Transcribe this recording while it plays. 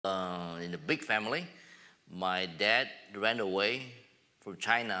in a big family. My dad ran away from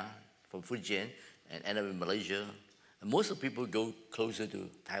China, from Fujian, and ended up in Malaysia. And most of the people go closer to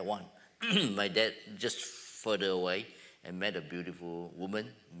Taiwan. My dad just further away and met a beautiful woman,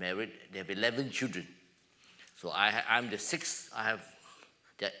 married. They have 11 children. So I'm the sixth.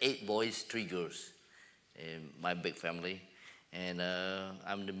 There are 8 boys, 3 girls in my big family. And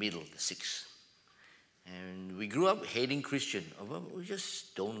I'm the middle, the sixth. And we grew up hating Christian. We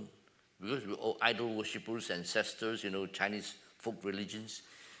just don't, because we're all idol worshippers, ancestors, Chinese folk religions.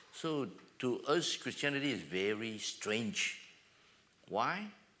 So to us, Christianity is very strange. Why?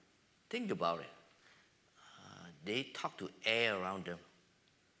 Think about it. They talk to air around them.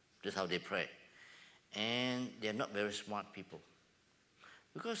 That's how they pray. And they're not very smart people.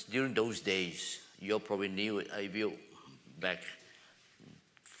 Because during those days, you all probably knew it, if you back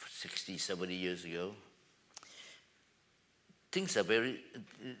 60, 70 years ago, things are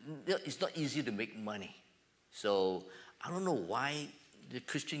it's not easy to make money. So I don't know why the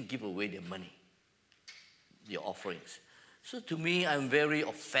Christians give away their money, their offerings. So to me, I'm very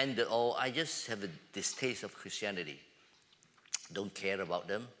offended, or I just have a distaste of Christianity. Don't care about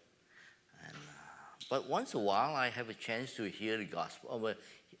them. But once in a while, I have a chance to hear the gospel, or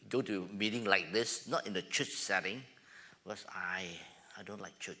go to a meeting like this, not in the church setting, because I don't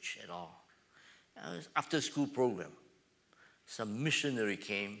like church at all. It was after school program. Some missionary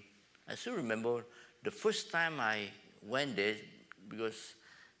came. I still remember the first time I went there, because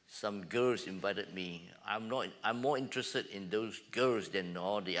some girls invited me. I'm more interested in those girls than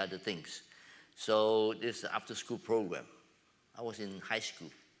all the other things. So this is after school program. I was in high school.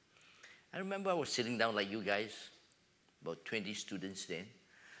 I remember I was sitting down like you guys, about 20 students then.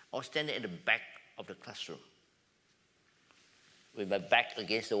 I was standing at the back of the classroom with my back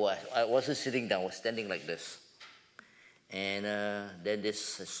against the wall. I wasn't sitting down, I was standing like this. And then I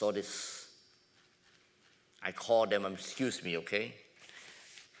saw this. I called them, excuse me, okay?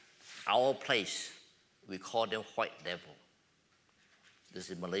 Our place, we call them white devil. This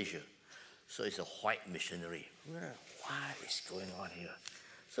is Malaysia. So it's a white missionary. What is going on here?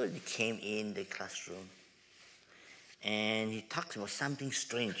 So he came in the classroom and he talks about something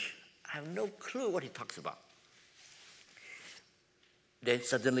strange. I have no clue what he talks about. Then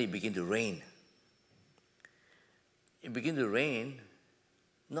suddenly it began to rain. It began to rain,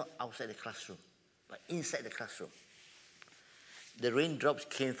 not outside the classroom, but inside the classroom. The raindrops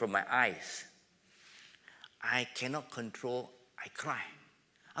came from my eyes. I cannot control, I cry.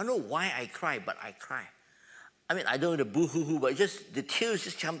 I don't know why I cry, but I cry. I mean, I don't know the boo-hoo-hoo, but the tears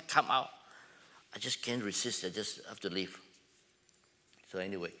just come out. I just can't resist, I just have to leave. So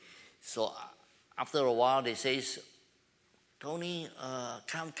anyway, after a while they say, Tony,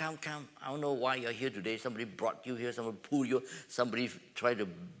 come. I don't know why you're here today. Somebody brought you here, somebody pulled you, somebody tried to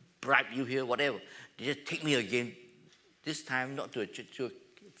bribe you here, whatever. They just take me again. This time not to a church, to a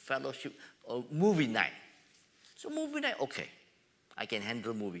fellowship or movie night. So movie night, okay. I can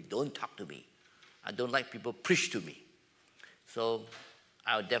handle movie. Don't talk to me. I don't like people preach to me. So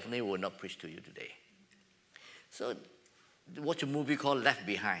I definitely will not preach to you today. So watch a movie called Left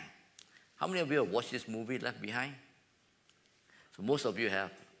Behind. How many of you have watched this movie, Left Behind? So most of you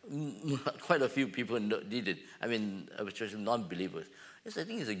have. Quite a few people did it. I mean, especially non-believers. I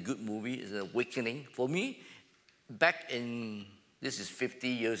think it's a good movie. It's an awakening. For me, this is 50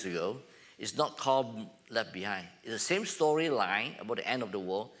 years ago, it's not called Left Behind. It's the same storyline about the end of the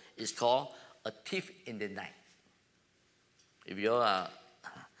world. It's called A Thief in the Night. If you all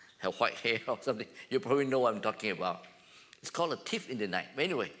have white hair or something, you probably know what I'm talking about. It's called A Thief in the Night. But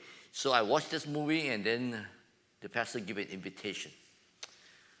anyway, so I watched this movie and then the pastor gave an invitation.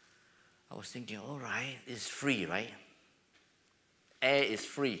 I was thinking, all right, it's free, right? Air is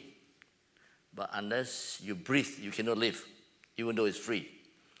free. But unless you breathe, you cannot live, even though it's free.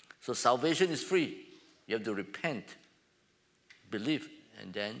 So salvation is free. You have to repent, believe,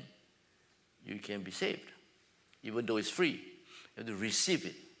 and then you can be saved. Even though it's free, you have to receive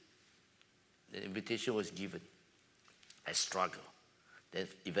it. The invitation was given. I struggled. Then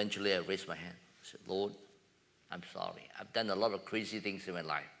eventually I raised my hand. I said, Lord, I'm sorry. I've done a lot of crazy things in my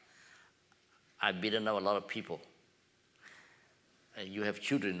life. I've beaten up a lot of people. And you have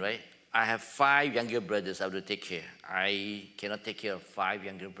children, right? I have 5 younger brothers I have to take care. I cannot take care of 5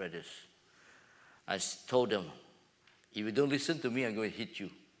 younger brothers. I told them, if you don't listen to me, I'm going to hit you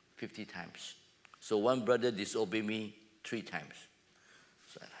 50 times. So one brother disobeyed me 3 times.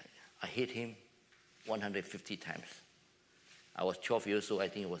 So I hit him 150 times. I was 12 years old, I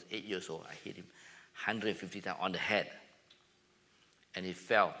think it was 8 years old. I hit him 150 times on the head. And he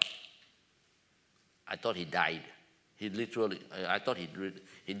fell. I thought he died. He literally, I thought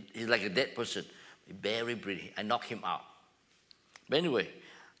he's like a dead person. He barely breathing. I knocked him out. But anyway,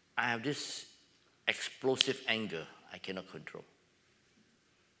 I have this explosive anger I cannot control.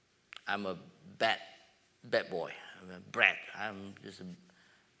 I'm a bad boy. I'm a brat.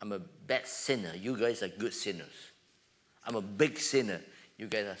 I'm a bad sinner. You guys are good sinners. I'm a big sinner. You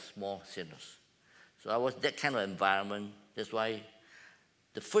guys are small sinners. So I was that kind of environment. That's why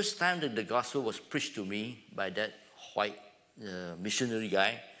the first time that the gospel was preached to me by that white missionary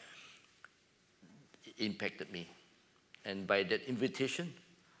guy, it impacted me. And by that invitation,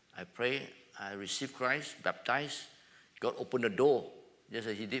 I prayed, I received Christ, baptized. God opened the door, just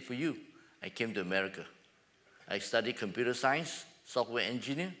as He did for you. I came to America. I studied computer science, software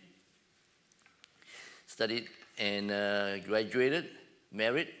engineer, studied and graduated,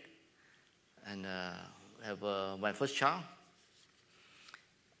 married, and have my first child.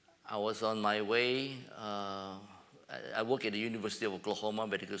 I was on my way. I work at the University of Oklahoma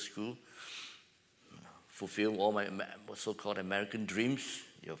Medical School, fulfill all my so-called American dreams.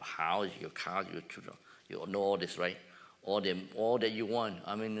 You have a house, your car, your children. You know all this, right? All that you want.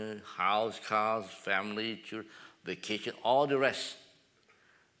 I mean, house, cars, family, children, vacation, all the rest.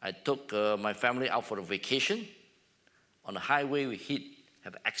 I took my family out for a vacation. On the highway, we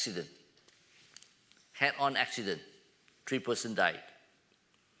have an accident. Head-on accident. 3 persons died.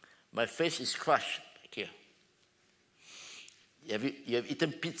 My face is crushed, like here. You have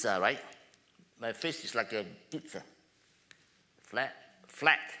eaten pizza, right? My face is like a pizza. Flat.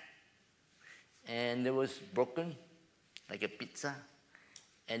 And it was broken, like a pizza.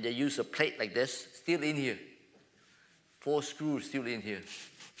 And they use a plate like this, still in here. 4 screws still in here,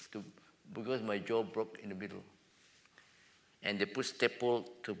 because my jaw broke in the middle. And they put staple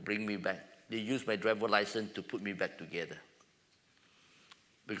to bring me back. They used my driver license to put me back together,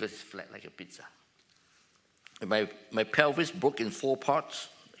 because it's flat like a pizza. And my pelvis broke in 4 parts,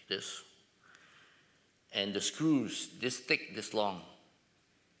 like this. And the screws, this thick, this long.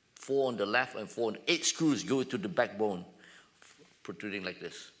 4 on the left and 4 on 8 screws go to the backbone, protruding like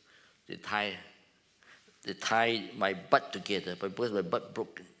this. They tie my butt together, because my butt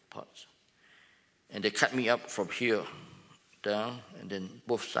broke in parts. And they cut me up from here down, and then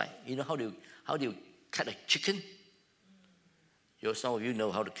both sides. You know how do you cut a chicken? Some of you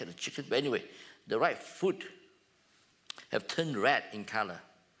know how to cut a chicken. But anyway, the right foot have turned red in color,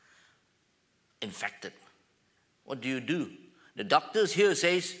 infected. What do? The doctors here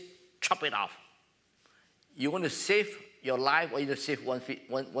says, chop it off. You want to save your life, or you want to save one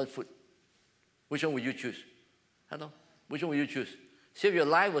foot? Which one will you choose? Hello? Which one will you choose? Save your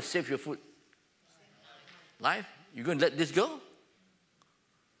life or save your foot? Life? You're going to let this go?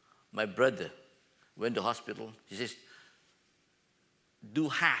 My brother went to hospital. He says, do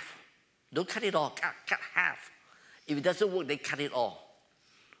half. Don't cut it all. Cut half. If it doesn't work, they cut it all.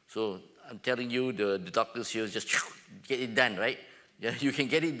 So I'm telling you, the doctors here just get it done, right? Yeah, you can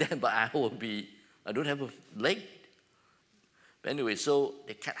get it done, but I don't have a leg. But anyway, so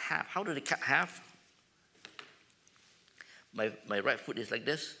they cut half. How do they cut half? My right foot is like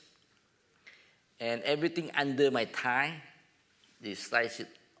this. And everything under my thigh, they slice it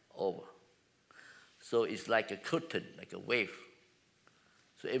over. So it's like a curtain, like a wave.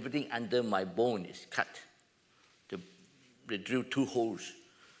 So everything under my bone is cut. They drill 2 holes.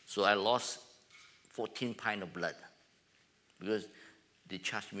 So I lost 14 pints of blood, because they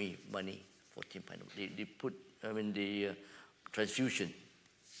charged me money, 14 pints of blood. They put, the transfusion.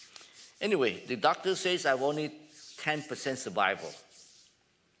 Anyway, the doctor says I have only 10% survival.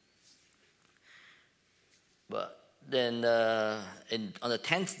 But then on the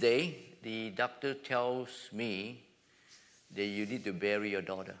 10th day, the doctor tells me that you need to bury your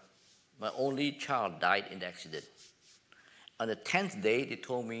daughter. My only child died in the accident. On the 10th day, they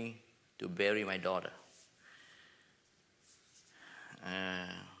told me to bury my daughter.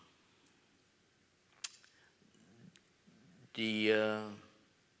 They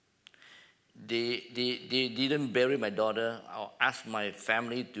didn't bury my daughter. I asked my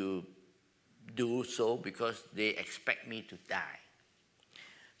family to do so because they expect me to die.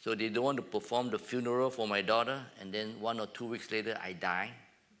 So they don't want to perform the funeral for my daughter, and then 1 or 2 weeks later, I die.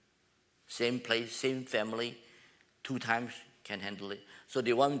 Same place, same family, 2 times, can't handle it. So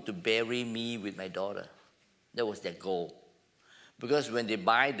they want to bury me with my daughter. That was their goal. Because when they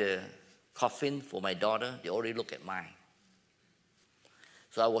buy the coffin for my daughter, they already look at mine.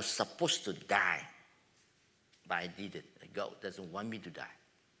 So I was supposed to die, but I didn't. God doesn't want me to die.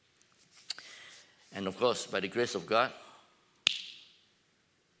 And of course, by the grace of God,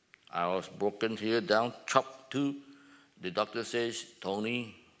 I was broken here, down, chopped too. The doctor says,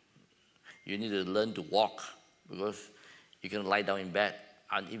 Tony, you need to learn to walk, because you can lie down in bed.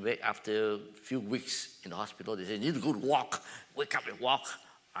 And even after a few weeks in the hospital, they say, you need to go to walk. Wake up and walk.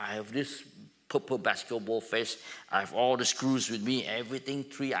 I have this purple basketball face. I have all the screws with me, everything,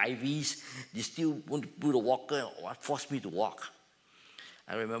 3 IVs. They still want to put a walker or force me to walk.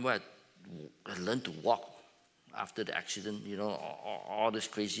 I remember I learned to walk after the accident, all these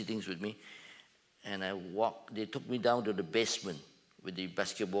crazy things with me. And I walked. They took me down to the basement with the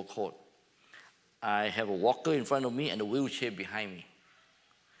basketball court. I have a walker in front of me and a wheelchair behind me.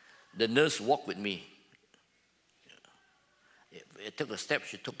 The nurse walked with me. I took a step,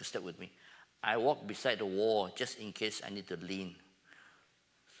 she took a step with me. I walked beside the wall just in case I need to lean.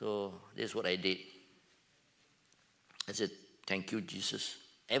 So this is what I did. I said, thank you, Jesus.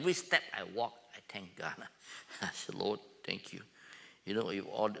 Every step I walk, I thank God. I said, Lord, thank you. If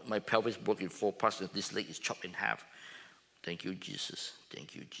my pelvis broke in 4 parts, and this leg is chopped in half. Thank you, Jesus.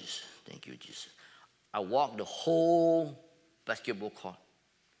 Thank you, Jesus. Thank you, Jesus. I walked the whole basketball court.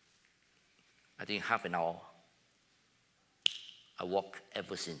 I think half an hour. I walked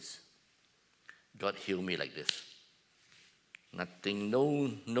ever since. God healed me like this. Nothing,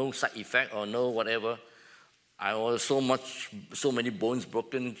 no side effect or no whatever. I was so many bones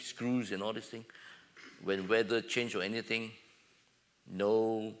broken, screws and all this thing. When weather change or anything,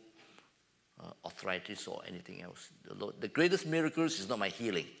 no arthritis or anything else. The greatest miracle is not my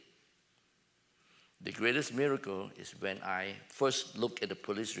healing. The greatest miracle is when I first looked at the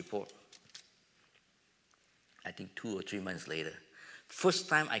police report. I think 2 or 3 months later. First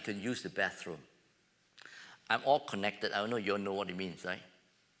time I could use the bathroom. I'm all connected. I know you all know what it means, right?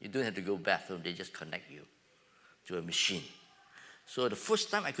 You don't have to go bathroom. They just connect you to a machine. So the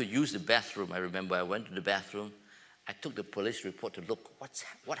first time I could use the bathroom, I remember I went to the bathroom. I took the police report to look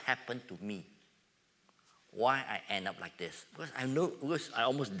what happened to me. Why I end up like this. Because I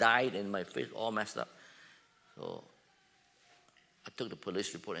almost died and my face all messed up. So I took the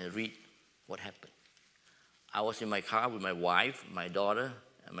police report and read what happened. I was in my car with my wife, my daughter,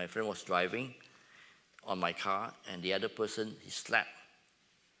 and my friend was driving on my car, and the other person, he slept.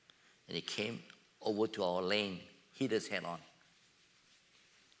 And he came over to our lane, hit his head on.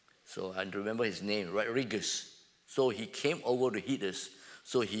 So I remember his name, Rodriguez. So he came over to hit us,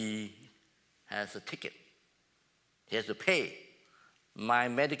 so he has a ticket. He has to pay. My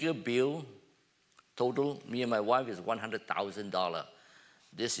medical bill, total, me and my wife, is $100,000.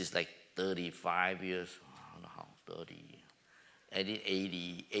 This is like 35 years, I don't know how,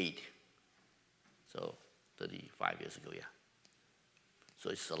 1988. So 35 years ago, yeah. So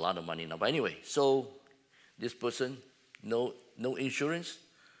it's a lot of money now. But anyway, so this person, no insurance,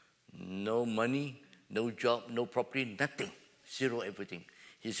 no money, no job, no property, nothing. Zero everything.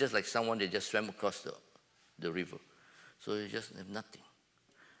 He's just like someone that just swam across the river. So he just have nothing.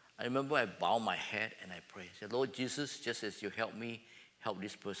 I remember I bowed my head and I prayed. I said, Lord Jesus, just as you help me, help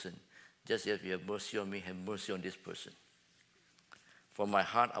this person. Just as you have mercy on me, have mercy on this person. From my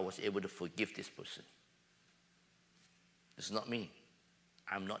heart, I was able to forgive this person. It's not me.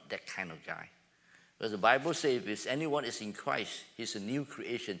 I'm not that kind of guy. Because the Bible says, if anyone is in Christ, he's a new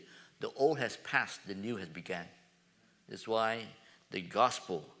creation. The old has passed, the new has begun. That's why the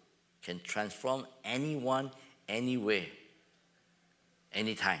gospel can transform anyone, anywhere,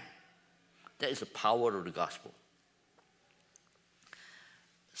 anytime. That is the power of the gospel.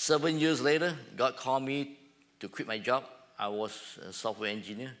 7 years later, God called me to quit my job. I was a software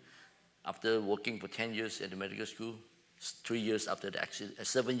engineer. After working for 10 years at the medical school, 3 years after the accident,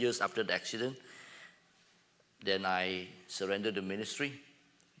 7 years after the accident, then I surrendered the ministry,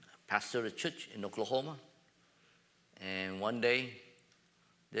 pastored a church in Oklahoma. And one day,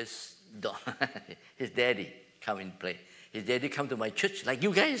 his daddy come in play. His daddy come to my church, like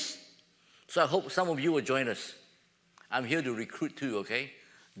you guys. So I hope some of you will join us. I'm here to recruit too, okay?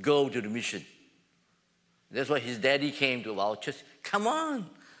 Go to the mission. That's why his daddy came to our church. Come on,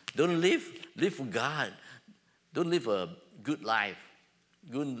 don't live for God. Don't live a good life.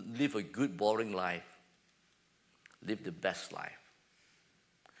 Don't live a good, boring life. Live the best life.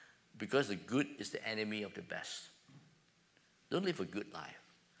 Because the good is the enemy of the best. Don't live a good life.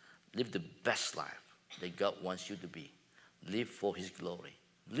 Live the best life that God wants you to be. Live for his glory.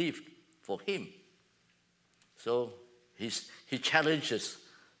 Live for him. So he challenges.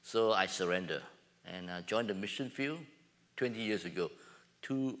 So I surrender. And I joined the mission field 20 years ago,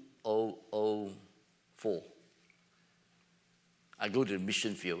 2004. I go to the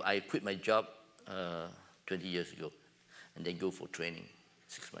mission field. I quit my job 20 years ago and then go for training,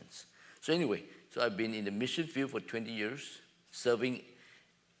 6 months. So anyway, so I've been in the mission field for 20 years, serving.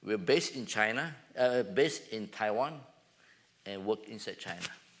 We're based in China, based in Taiwan, and work inside China.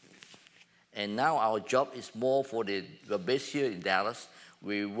 And now our job is more for we're based here in Dallas.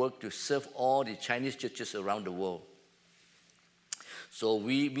 We work to serve all the Chinese churches around the world. So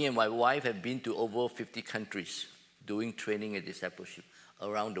me and my wife have been to over 50 countries doing training and discipleship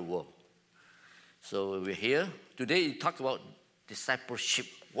around the world. So we're here. Today we talk about discipleship.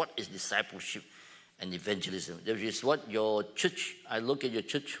 What is discipleship and evangelism? That is what your church, I look at your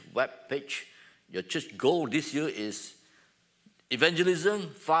church web page, your church goal this year is evangelism,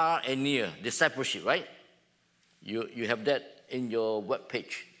 far and near, discipleship, right? You have that in your web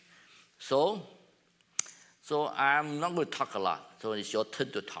page. So I'm not going to talk a lot. So it's your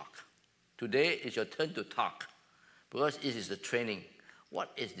turn to talk. Today is your turn to talk because it is the training.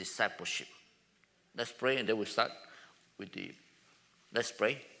 What is discipleship? Let's pray and then we'll start with let's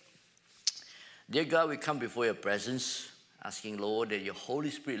pray. Dear God, we come before your presence, asking, Lord, that your Holy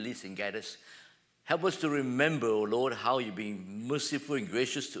Spirit leads and guides us. Help us to remember, oh Lord, how you've been merciful and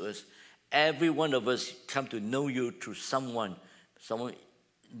gracious to us. Every one of us come to know you through someone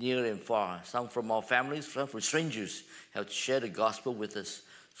near and far. Some from our families, some from strangers have shared the gospel with us.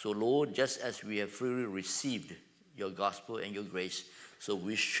 So Lord, just as we have freely received your gospel and your grace, so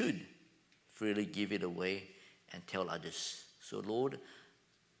we should freely give it away and tell others. So Lord,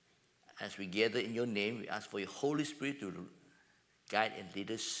 as we gather in your name, we ask for your Holy Spirit to guide and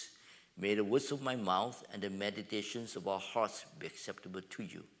lead us. May the words of my mouth and the meditations of our hearts be acceptable to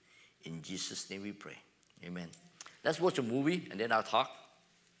you. In Jesus' name we pray. Amen. Let's watch a movie and then I'll talk.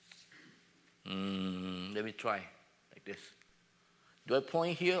 Let me try like this. Do I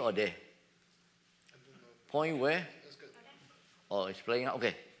point here or there? Point where? That's good. Oh, it's playing out?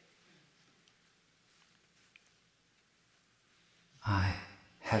 Okay. I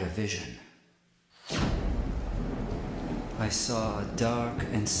had a vision. I saw a dark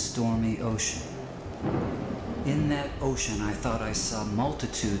and stormy ocean. In that ocean, I thought I saw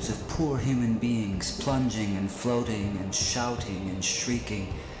multitudes of poor human beings plunging and floating and shouting and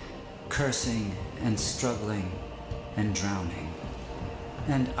shrieking, cursing and struggling and drowning.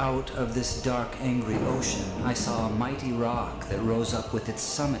 And out of this dark, angry ocean, I saw a mighty rock that rose up with its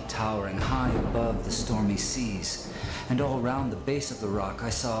summit towering high above the stormy seas. And all round the base of the rock, I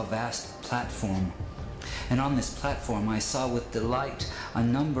saw a vast platform. And on this platform I saw with delight a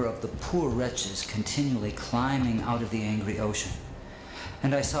number of the poor wretches continually climbing out of the angry ocean.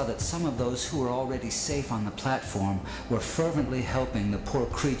 And I saw that some of those who were already safe on the platform were fervently helping the poor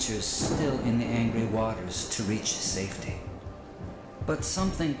creatures still in the angry waters to reach safety. But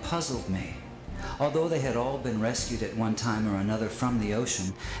something puzzled me. Although they had all been rescued at one time or another from the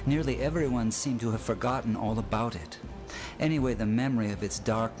ocean, nearly everyone seemed to have forgotten all about it. Anyway, the memory of its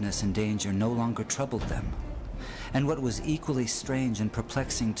darkness and danger no longer troubled them. And what was equally strange and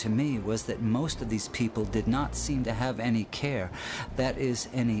perplexing to me was that most of these people did not seem to have any care, that is,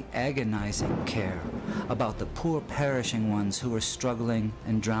 any agonizing care, about the poor perishing ones who were struggling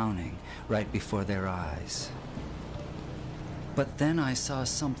and drowning right before their eyes. But then I saw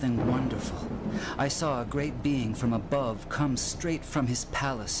something wonderful. I saw a great being from above come straight from his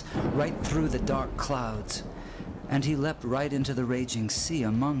palace, right through the dark clouds. And he leapt right into the raging sea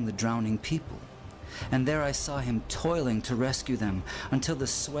among the drowning people. And there I saw him toiling to rescue them until the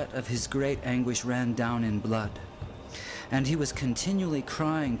sweat of his great anguish ran down in blood. And he was continually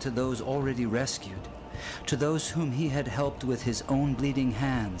crying to those already rescued, to those whom he had helped with his own bleeding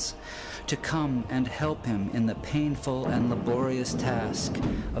hands, to come and help him in the painful and laborious task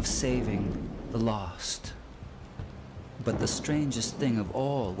of saving the lost. But the strangest thing of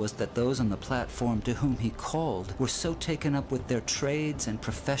all was that those on the platform to whom he called were so taken up with their trades and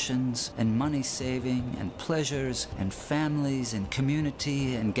professions and money saving and pleasures and families and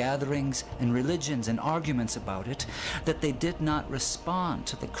community and gatherings and religions and arguments about it that they did not respond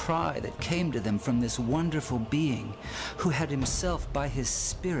to the cry that came to them from this wonderful being who had himself by his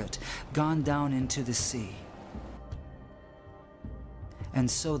Spirit gone down into the sea. And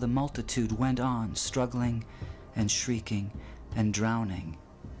so the multitude went on struggling and shrieking and drowning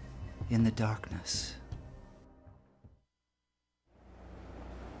in the darkness.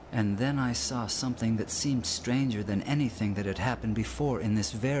 And then I saw something that seemed stranger than anything that had happened before in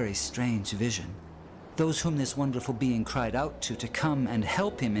this very strange vision. Those whom this wonderful being cried out to come and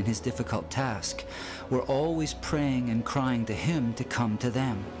help him in his difficult task were always praying and crying to him to come to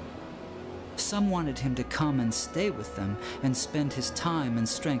them. Some wanted him to come and stay with them and spend his time and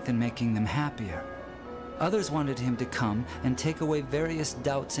strength in making them happier. Others wanted him to come and take away various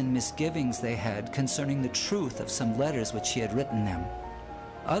doubts and misgivings they had concerning the truth of some letters which he had written them.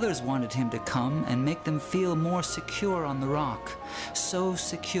 Others wanted him to come and make them feel more secure on the rock, so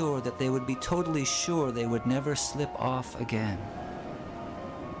secure that they would be totally sure they would never slip off again.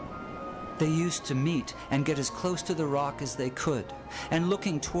 They used to meet and get as close to the rock as they could, and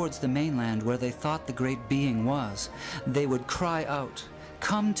looking towards the mainland where they thought the great being was, they would cry out,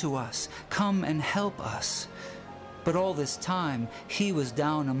 "Come to us, come and help us." But all this time, he was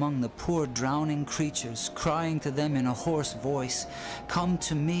down among the poor drowning creatures, crying to them in a hoarse voice, "Come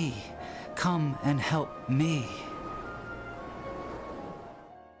to me, come and help me."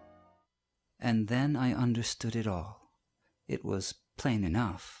 And then I understood it all. It was plain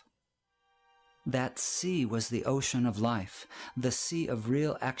enough. That sea was the ocean of life, the sea of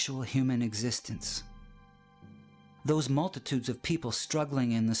real, actual human existence. Those multitudes of people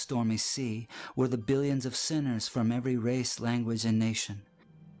struggling in the stormy sea were the billions of sinners from every race, language, and nation.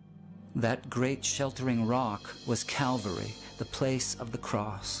 That great sheltering rock was Calvary, the place of the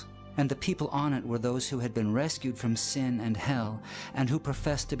cross, and the people on it were those who had been rescued from sin and hell and who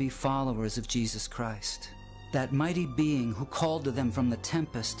professed to be followers of Jesus Christ. That mighty being who called to them from the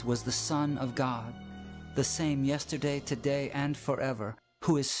tempest was the Son of God, the same yesterday, today, and forever,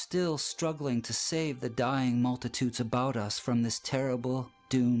 who is still struggling to save the dying multitudes about us from this terrible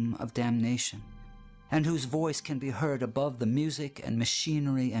doom of damnation, and whose voice can be heard above the music and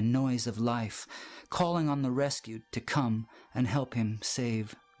machinery and noise of life, calling on the rescued to come and help him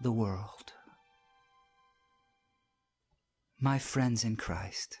save the world. My friends in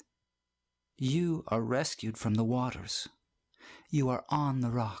Christ, you are rescued from the waters. You are on the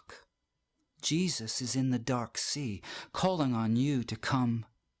rock. Jesus is in the dark sea, calling on you to come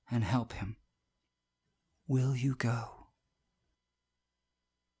and help him. Will you go?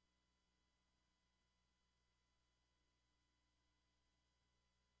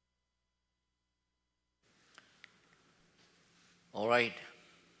 All right.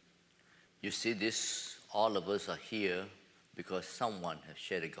 You see this, all of us are here because someone has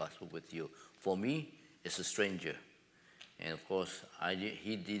shared the gospel with you. For me, it's a stranger. And of course,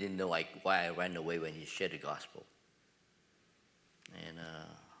 he didn't know why I ran away when he shared the gospel. And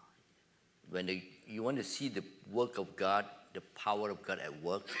when you want to see the work of God, the power of God at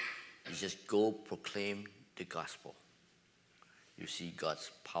work, you just go proclaim the gospel. You see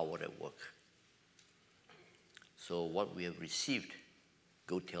God's power at work. So what we have received,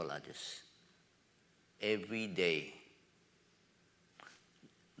 go tell others. Every day,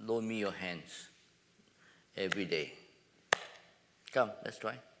 loan me your hands. Every day. Come, let's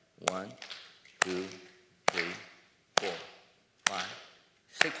try. 1, 2, 3, 4, 5,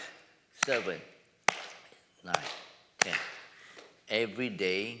 6, 7, 9, 10. Every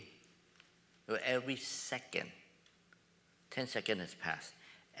day, or every second, 10 seconds has passed.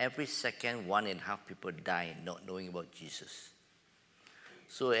 Every second, 1.5 people die not knowing about Jesus.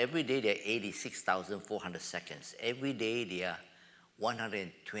 So every day there are 86,400 seconds. Every day there are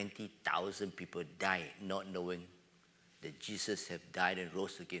 120,000 people die not knowing that Jesus have died and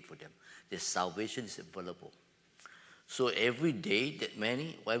rose again for them. Their salvation is available. So every day that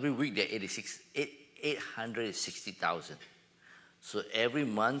many, every week there are 860,000. So every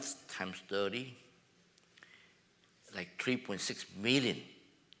month times 30, like 3.6 million.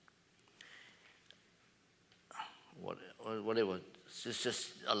 Whatever. It's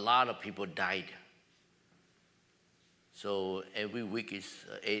just a lot of people died. So every week is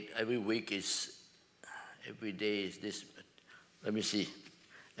every day is this. Let me see.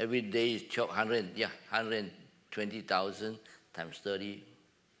 Every day is 120,000 times 30.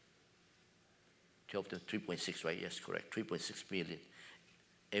 12 to 3.6, right? Yes, correct. 3.6 million.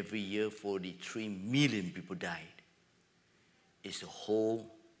 Every year, 43 million people died. It's the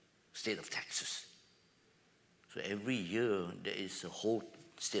whole state of Texas. So every year, there is a whole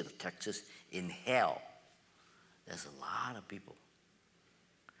state of Texas in hell. There's a lot of people.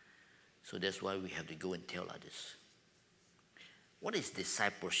 So that's why we have to go and tell others. What is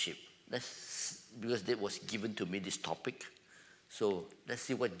discipleship? Because that was given to me, this topic. So let's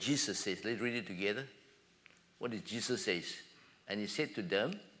see what Jesus says. Let's read it together. What did Jesus say? And he said to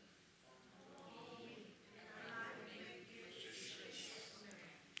them,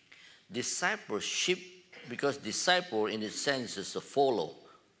 discipleship, because disciple in its sense is to follow.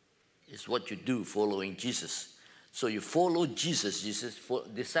 It's what you do following Jesus. So you follow Jesus.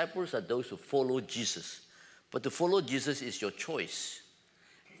 Disciples are those who follow Jesus. But to follow Jesus is your choice.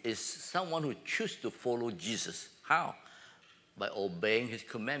 It's someone who chooses to follow Jesus. How? By obeying his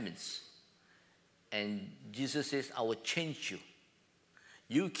commandments. And Jesus says, I will change you.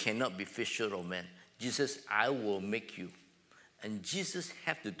 You cannot be fisher of men. Jesus, I will make you. And Jesus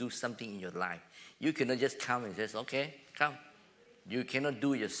has to do something in your life. You cannot just come and say, okay, come. You cannot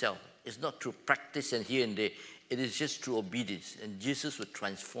do it yourself. It's not through practice and here and there. It is just through obedience. And Jesus will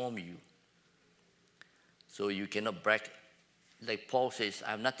transform you. So you cannot brag like Paul says,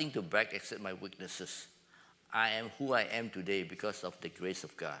 I have nothing to brag except my weaknesses. I am who I am today because of the grace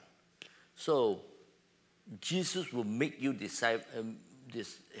of God. So Jesus will make you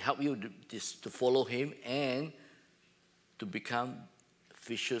help you to follow him and to become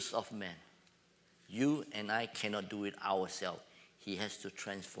fishers of men. You and I cannot do it ourselves. He has to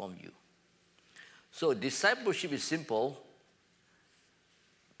transform you. So discipleship is simple.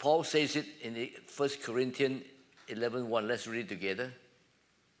 Paul says it in 1 Corinthians 11:1. Let's read it together.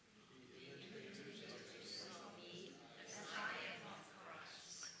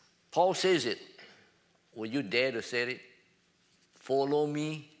 Paul says it. Will you dare to say it? Follow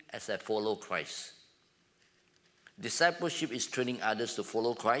me as I follow Christ. Discipleship is training others to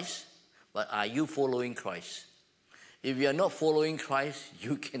follow Christ, but are you following Christ? If you are not following Christ,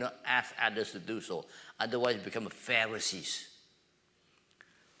 you cannot ask others to do so. Otherwise, you become Pharisees.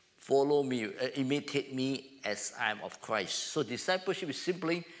 Follow me, imitate me as I am of Christ. So discipleship is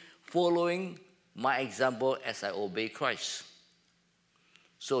simply following my example as I obey Christ.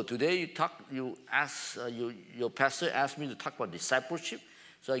 So today your pastor asked me to talk about discipleship.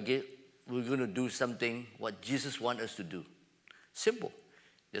 So we're going to do something what Jesus wants us to do. Simple.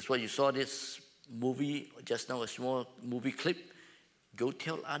 That's why you saw this movie just now, a small movie clip. Go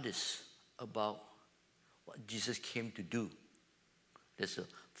tell others about what Jesus came to do. That's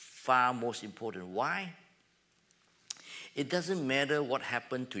far most important. Why? It doesn't matter what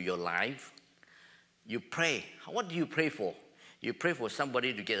happened to your life. You pray. What do you pray for? You pray for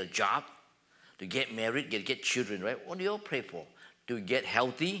somebody to get a job, to get married, get children, right? What do you all pray for? To get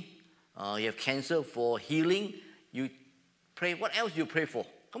healthy. You have cancer, for healing. You pray. What else do you pray for?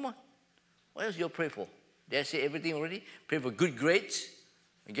 Come on. What else do you pray for? Did I say everything already? Pray for good grades,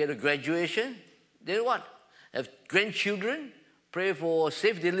 get a graduation. Then what? Have grandchildren. Pray for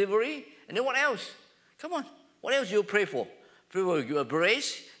safe delivery. And then what else? Come on. What else do you pray for? Pray for a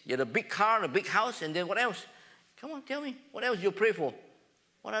raise, get a big car, a big house, and then what else? Come on, tell me. What else do you pray for?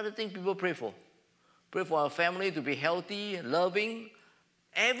 What other things people pray for? Pray for our family to be healthy, loving.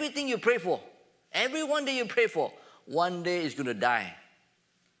 Everything you pray for. Every one day you pray for. One day is going to die.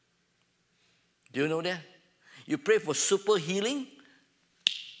 Do you know that? You pray for super healing.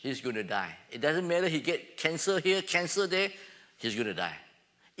 He's going to die. It doesn't matter he get cancer here, cancer there. He's going to die.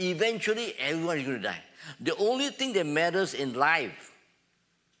 Eventually, everyone is going to die. The only thing that matters in life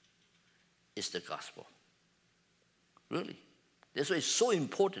is the gospel. Really. That's why it's so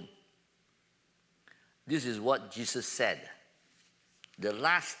important. This is what Jesus said. The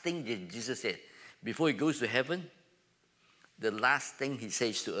last thing that Jesus said, before he goes to heaven, the last thing he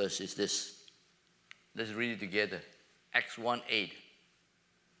says to us is this. Let's read it together. Acts 1:8.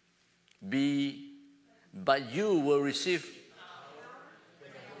 But you will receive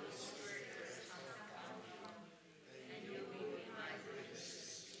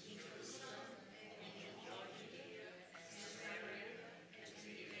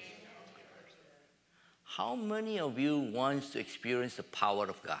How many of you wants to experience the power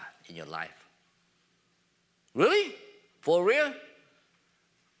of God in your life? Really? For real?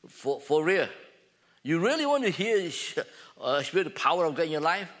 For real? You really want to experience the power of God in your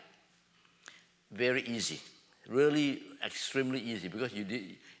life? Very easy. Really extremely easy, because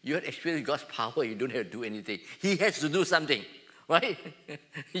you had experienced God's power, you don't have to do anything. He has to do something, right?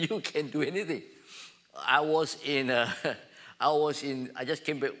 You can do anything. I just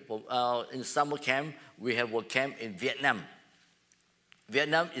came back from in summer camp. We have a camp in Vietnam.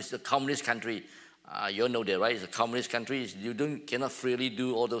 Vietnam is a communist country. You all know that, right? It's a communist country. You cannot freely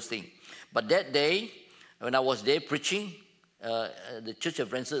do all those things. But that day, when I was there preaching, the church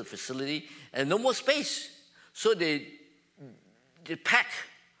have rented a facility and no more space. So they pack.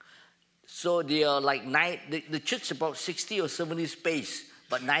 So they are like the church is about 60 or 70 space,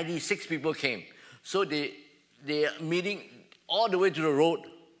 but 96 people came. So they are meeting all the way to the road,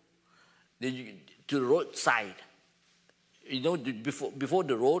 to the roadside. You know, before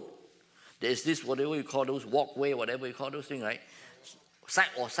the road, there's this, whatever you call those, walkway, whatever you call those things, right?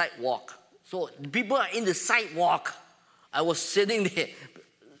 Sidewalk. So people are in the sidewalk. I was sitting there,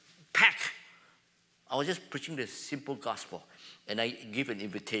 packed. I was just preaching the simple gospel. And I give an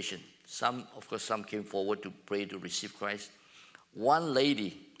invitation. Some came forward to pray to receive Christ. One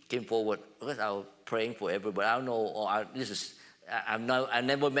lady came forward, because I was praying for everybody. I don't know, I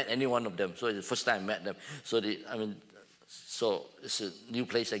never met any one of them. So it's the first time I met them. So it's a new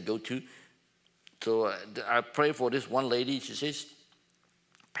place I go to. So I pray for this one lady. She says,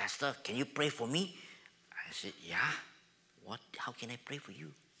 "Pastor, can you pray for me?" I said, "Yeah. What? How can I pray for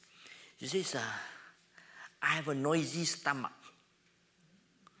you?" She says, "I have a noisy stomach."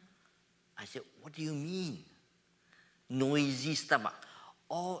 I said, "What do you mean? noisy stomach.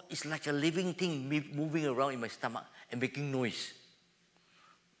 Oh, it's like a living thing moving around in my stomach and making noise.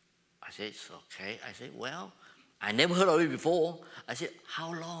 I said, it's okay. I said, well, I never heard of it before. I said,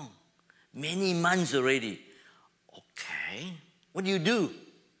 how long? Many months already. Okay. What do you do?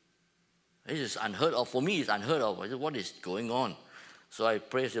 This is unheard of. For me, it's unheard of. I said, what is going on? So I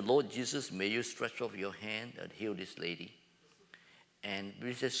prayed, I said, Lord Jesus, may you stretch off your hand and heal this lady. And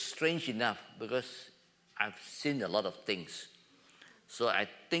this is strange enough because I've seen a lot of things. So I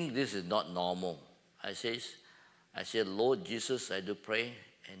think this is not normal. I said, Lord Jesus, I do pray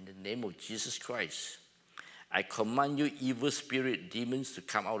in the name of Jesus Christ. I command you, evil spirit, demons, to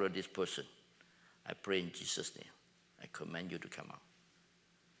come out of this person. I pray in Jesus' name. I command you to come out.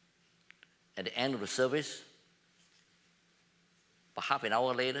 At the end of the service, about half an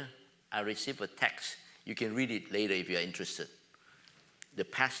hour later, I received a text. You can read it later if you are interested. The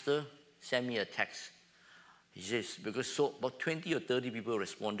pastor sent me a text. He says, because about 20 or 30 people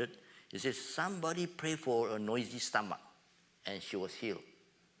responded. He says, somebody pray for a noisy stomach, and she was healed.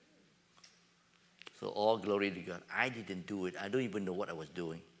 So all glory to God. I didn't do it. I don't even know what I was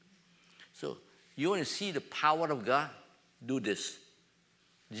doing. So you want to see the power of God? Do this.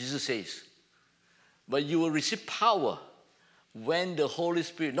 Jesus says, but you will receive power when the Holy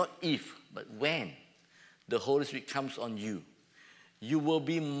Spirit, not if, but when the Holy Spirit comes on you. You will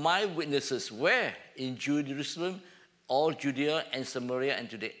be my witnesses. Where? In Jerusalem, all Judea and Samaria, and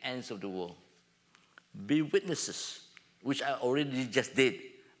to the ends of the world. Be witnesses, which I already just did.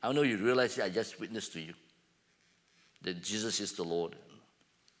 I know you realize I just witnessed to you that Jesus is the Lord.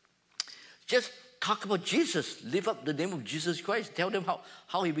 Just talk about Jesus. Lift up the name of Jesus Christ. Tell them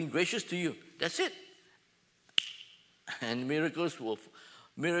how He's been gracious to you. That's it. And miracles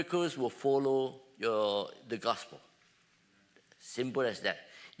will follow the gospel. Simple as that.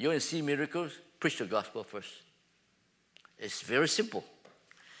 You want to see miracles? Preach the gospel first. It's very simple.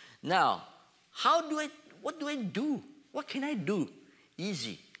 Now, what do I do? What can I do?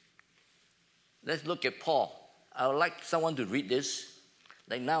 Easy. Let's look at Paul. I would like someone to read this.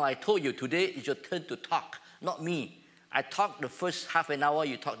 Like now I told you, today is your turn to talk, not me. I talk the first half an hour,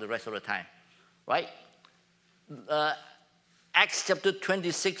 you talk the rest of the time. Right? Acts chapter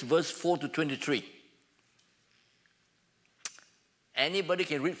 26, verse 4 to 23. Anybody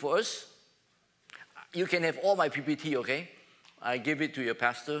can read for us? You can have all my PPT, okay? I give it to your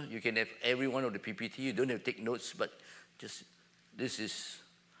pastor. You can have every one of the PPT. You don't have to take notes, but just, this is,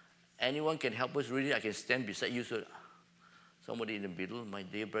 anyone can help us read it. I can stand beside you. So somebody in the middle, my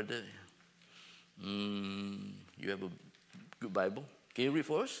dear brother, you have a good Bible. Can you read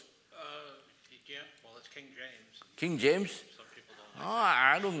for us? Yeah, well, it's King James. King James? Some people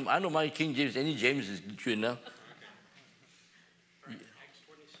don't like I don't mind King James. Any James is good enough. Okay. Acts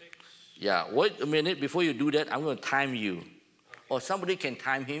 26. Yeah, wait a minute. Before you do that, I'm going to time you. Okay. Or somebody can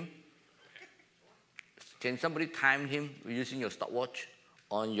time him. Okay. Can somebody time him using your stopwatch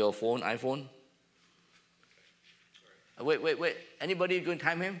on your phone, iPhone? Okay. Wait. Anybody going to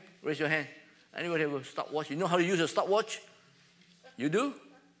time him? Raise your hand. Anybody have a stopwatch? You know how to use a stopwatch? You do?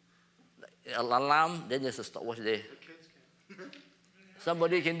 Alarm, then there's a stopwatch there.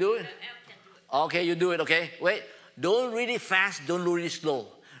 Somebody can do it? Okay, you do it, okay. Wait, don't read it fast, don't read it slow.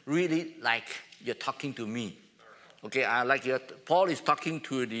 Read it like you're talking to me. Okay, Paul is talking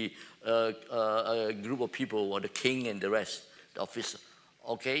to the group of people, or the king and the rest, the officer.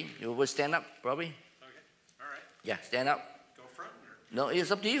 Okay, you will stand up, probably? Okay, all right. Yeah, stand up. Go front? Or? No,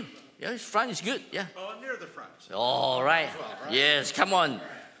 it's up to you. Yeah, it's front is good, yeah. Oh, near the front. So all right. well, right. Yes, come on.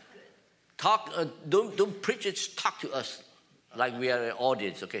 Talk, don't preach it, talk to us like we are an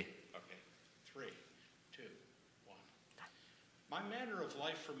audience, okay? Okay, 3, 2, 1. My manner of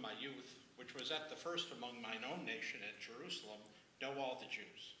life from my youth, which was at the first among mine own nation at Jerusalem, know all the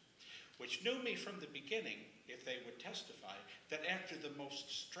Jews, which knew me from the beginning, if they would testify, that after the most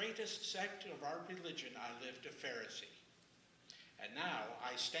straightest sect of our religion I lived a Pharisee. And now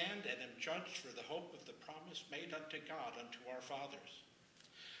I stand and am judged for the hope of the promise made unto God unto our fathers.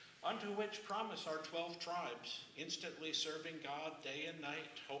 Unto which promise our 12 tribes, instantly serving God day and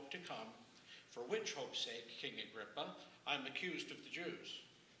night, hope to come, for which hope's sake, King Agrippa, I am accused of the Jews.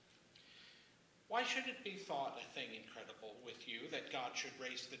 Why should it be thought a thing incredible with you that God should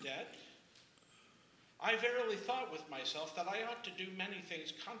raise the dead? I verily thought with myself that I ought to do many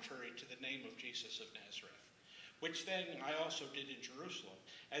things contrary to the name of Jesus of Nazareth, which thing I also did in Jerusalem,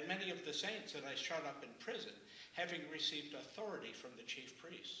 and many of the saints that I shut up in prison, having received authority from the chief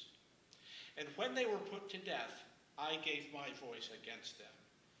priests. And when they were put to death, I gave my voice against them.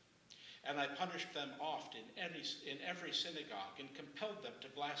 And I punished them oft in every synagogue, and compelled them to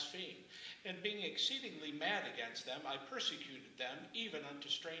blaspheme. And being exceedingly mad against them, I persecuted them even unto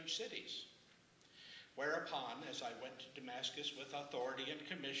strange cities. Whereupon, as I went to Damascus with authority and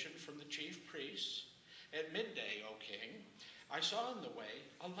commission from the chief priests, at midday, O king, I saw in the way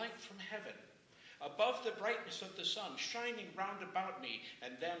a light from heaven, above the brightness of the sun, shining round about me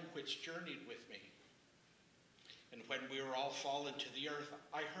and them which journeyed with me. And when we were all fallen to the earth,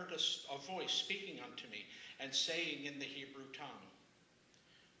 I heard a voice speaking unto me, and saying in the Hebrew tongue,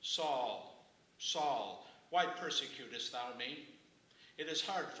 Saul, Saul, why persecutest thou me? It is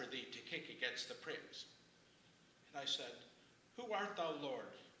hard for thee to kick against the pricks. And I said, Who art thou,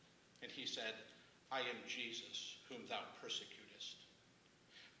 Lord? And he said, I am Jesus, whom thou persecutest.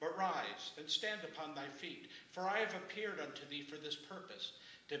 But rise, and stand upon thy feet, for I have appeared unto thee for this purpose,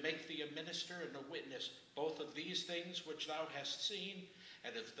 to make thee a minister and a witness, both of these things which thou hast seen,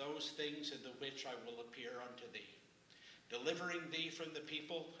 and of those things in the which I will appear unto thee, delivering thee from the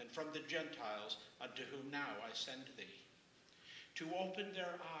people and from the Gentiles, unto whom now I send thee, to open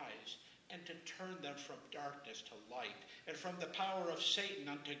their eyes, and to turn them from darkness to light, and from the power of Satan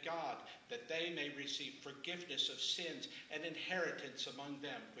unto God, that they may receive forgiveness of sins and inheritance among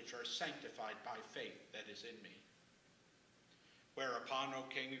them which are sanctified by faith that is in me. Whereupon, O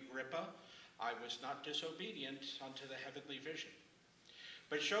King Agrippa, I was not disobedient unto the heavenly vision,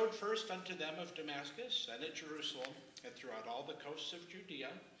 but showed first unto them of Damascus and at Jerusalem and throughout all the coasts of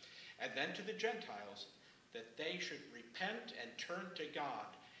Judea, and then to the Gentiles, that they should repent and turn to God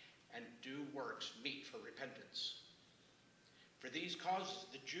and do works meet for repentance. For these causes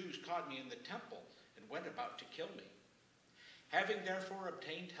the Jews caught me in the temple and went about to kill me. Having therefore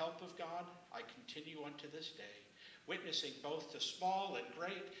obtained help of God, I continue unto this day, witnessing both to small and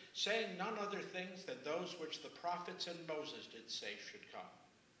great, saying none other things than those which the prophets and Moses did say should come,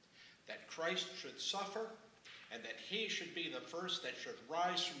 that Christ should suffer, and that he should be the first that should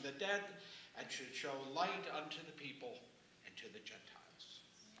rise from the dead, and should show light unto the people and to the Gentiles.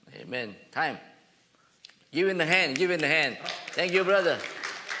 Amen. Time. Give him the hand. Give him the hand. Thank you, brother.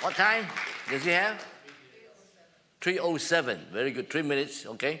 What time does he have? 3:07. Very good. 3 minutes.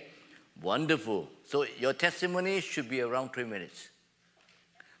 Okay. Wonderful. So your testimony should be around 3 minutes.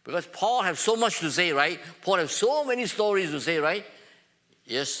 Because Paul has so much to say, right? Paul has so many stories to say, right?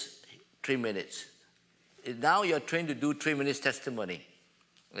 Yes, 3 minutes. Now you're trained to do 3 minutes testimony.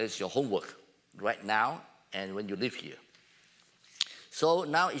 That's your homework right now and when you live here. So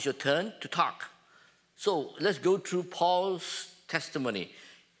now it's your turn to talk. So let's go through Paul's testimony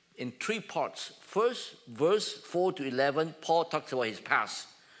in 3 parts. First, verse 4 to 11, Paul talks about his past.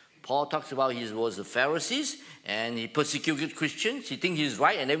 Paul talks about he was a Pharisee and he persecuted Christians. He thinks he's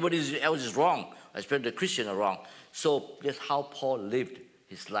right and everybody else is wrong, especially the Christians are wrong. So that's how Paul lived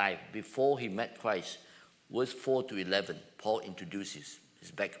his life before he met Christ. Verse 4 to 11, Paul introduces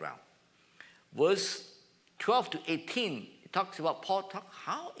his background. Verse 12 to 18, it talks about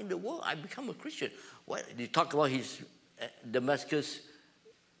how in the world I become a Christian. What? He talked about his Damascus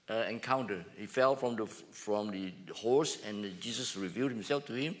encounter. He fell from the horse and Jesus revealed himself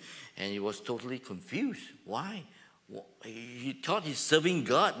to him and he was totally confused. Why? He thought he's serving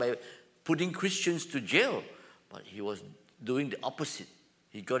God by putting Christians to jail, but he was doing the opposite.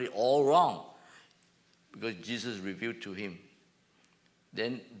 He got it all wrong because Jesus revealed to him.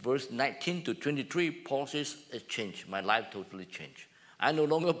 Then verse 19 to 23, Paul says, it changed. My life totally changed. I no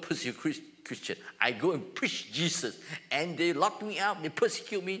longer pursue Christian. I go and preach Jesus. And they lock me up. They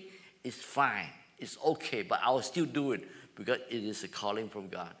persecute me. It's fine. It's okay. But I will still do it because it is a calling from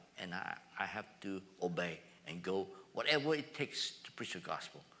God. And I have to obey and go whatever it takes to preach the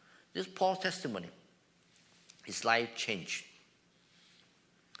gospel. This is Paul's testimony. His life changed.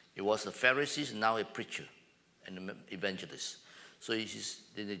 He was a Pharisee, now a preacher and an evangelist. So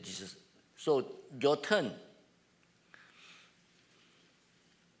Jesus. So your turn.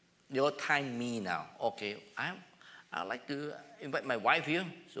 Your time, me now. Okay, I'd like to invite my wife here,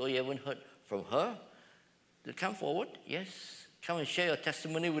 so you haven't heard from her, to come forward. Yes, come and share your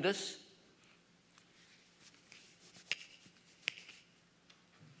testimony with us.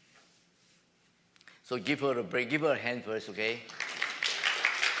 So give her a break, give her a hand first, okay?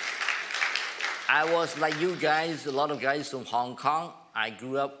 I was like you guys, a lot of guys from Hong Kong. I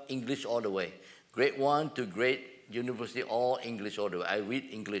grew up English all the way. Grade 1 to grade university, all English all the way. I read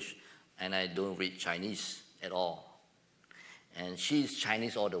English and I don't read Chinese at all. And she's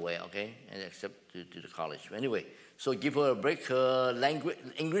Chinese all the way, okay? And except to the college. Anyway, so give her a break. Her language,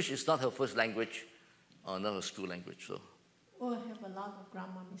 English is not her first language, or not her school language. So. Oh, I have a lot of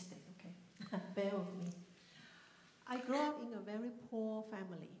grammar mistakes, okay? Bear with me. I grew up in a very poor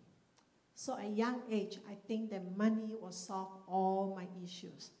family. So at a young age, I think that money will solve all my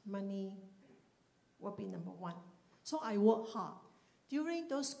issues. Money will be number one. So I work hard. During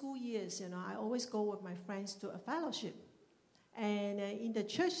those school years, I always go with my friends to a fellowship. And in the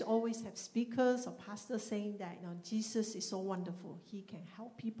church, always have speakers or pastors saying that, Jesus is so wonderful. He can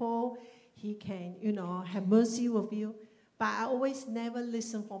help people. He can, have mercy with you. But I always never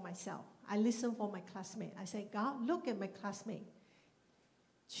listen for myself. I listen for my classmate. I say, God, look at my classmate.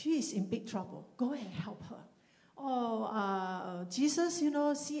 She is in big trouble. Go and help her. Oh, Jesus,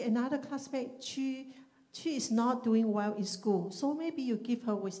 see another classmate. She is not doing well in school. So maybe you give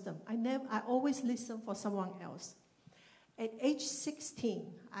her wisdom. I always listen for someone else. At age 16,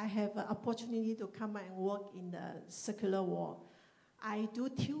 I have an opportunity to come and work in the secular world. I do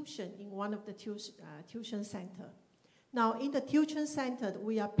tuition in one of the tuition centers. Now, in the tuition center,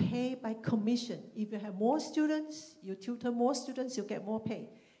 we are paid by commission. If you have more students, you tutor more students, you get more pay.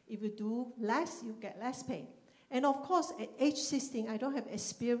 If you do less, you get less pay. And of course, at age 16, I don't have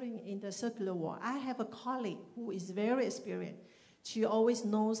experience in the secular world. I have a colleague who is very experienced. She always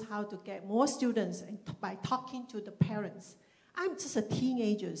knows how to get more students and by talking to the parents. I'm just a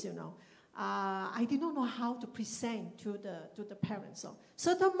teenager, I did not know how to present to the parents. So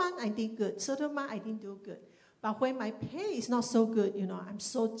certain month I did good, certain month I didn't do good. But when my pay is not so good, I'm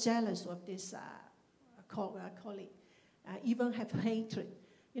so jealous of this colleague. Even have hatred.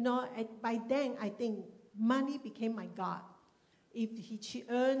 By then I think money became my God. If she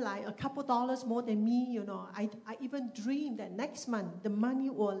earned like a couple dollars more than me, I even dream that next month the money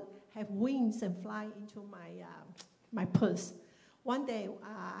will have wings and fly into my purse. One day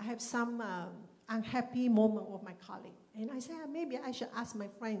I have some unhappy moment with my colleague, and I said maybe I should ask my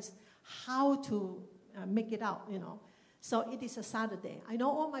friends how to make it out. So it is a Saturday. I know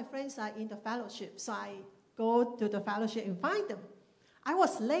all my friends are in the fellowship, so I go to the fellowship and find them. I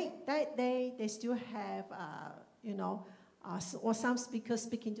was late that day. They still have or some speakers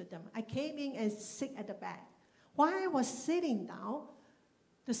speaking to them. I came in and sit at the back. While I was sitting down,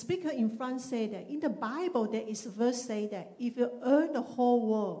 the speaker in front said that in the Bible there is a verse say that if you earn the whole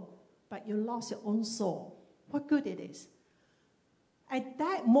world but you lost your own soul, what good it is? At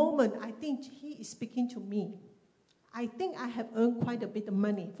that moment, I think he is speaking to me. I think I have earned quite a bit of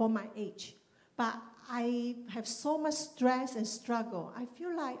money for my age, but I have so much stress and struggle. I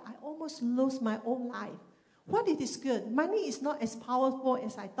feel like I almost lose my own life. What it is good? Money is not as powerful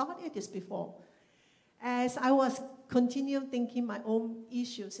as I thought it is before. As I was continuing thinking my own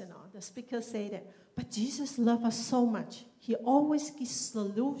issues the speaker said that, but Jesus loved us so much. He always gives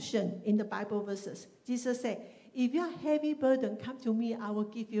solution in the Bible verses. Jesus said, if you are heavy burden, come to me, I will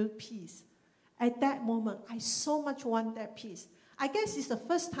give you peace. At that moment, I so much want that peace. I guess it's the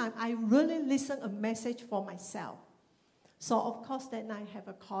first time I really listen a message for myself. So, of course, that night I have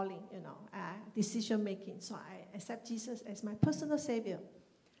a calling, decision making. So I accept Jesus as my personal Savior.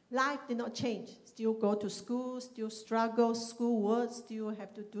 Life did not change. Still go to school, still struggle, school work, still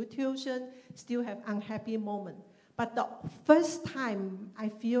have to do tuition, still have unhappy moment. But the first time I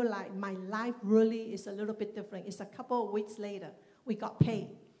feel like my life really is a little bit different. It's a couple of weeks later, we got paid.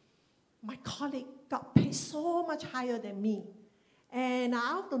 My colleague got paid so much higher than me. And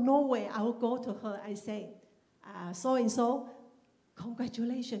out of nowhere, I will go to her and say, so-and-so,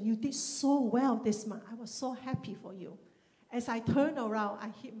 congratulations, you did so well this month. I was so happy for you. As I turn around, I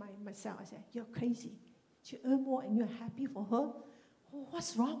hit myself. I said, you're crazy. She earned more and you're happy for her? Oh,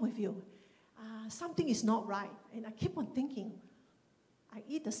 what's wrong with you? Something is not right. And I keep on thinking, I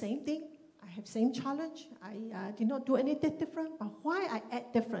eat the same thing. I have same challenge. I did not do anything different. But why I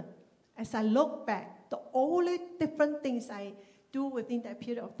act different? As I look back, the only different things I do within that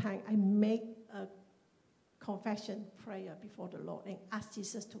period of time, I make a confession prayer before the Lord and ask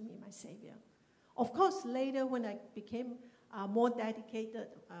Jesus to be my Savior. Of course, later when I became a more dedicated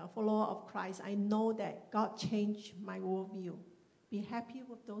follower of Christ, I know that God changed my worldview. Be happy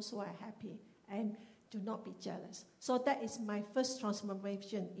with those who are happy and do not be jealous. So that is my first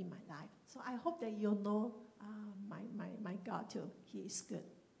transformation in my life. So I hope that you'll know my God too. He is good.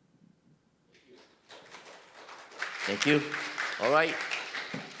 Thank you. All right.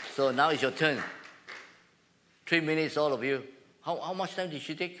 So now it's your turn. 3 minutes, all of you. How much time did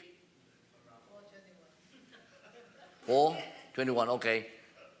she take? 4:21, okay.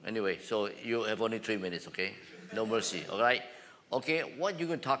 Anyway, so you have only 3 minutes, okay? No mercy, all right? Okay, what you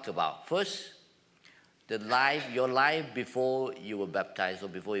going to talk about? First, your life before you were baptized or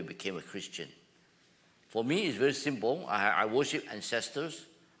before you became a Christian. For me, it's very simple. I worship ancestors.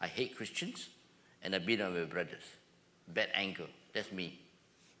 I hate Christians. And I beat on my brothers. Bad anger. That's me.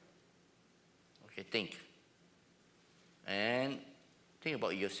 Okay, think. And think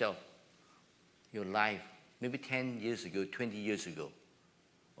about yourself. your life, maybe 10 years ago, 20 years ago,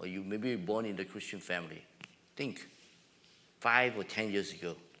 or you maybe were born in a Christian family. Think, 5 or 10 years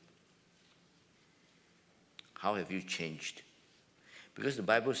ago. How have you changed? Because the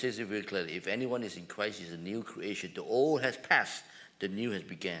Bible says it very clearly, if anyone is in Christ, he is a new creation. The old has passed, the new has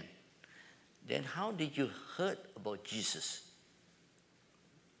begun. Then how did you heard about Jesus?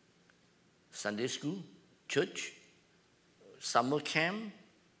 Sunday school, church, summer camp,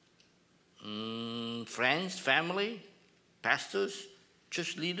 friends, family, pastors,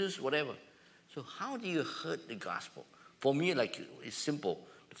 church leaders, whatever. So how do you heard the gospel? For me, like, it's simple.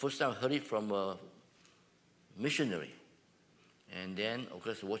 The first time I heard it from a missionary. And then, of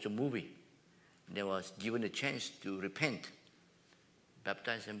course, I watched a movie. And then I was given a chance to repent,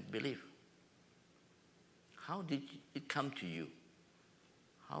 baptize, and believe. How did it come to you?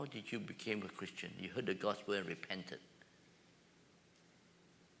 How did you become a Christian? You heard the gospel and repented.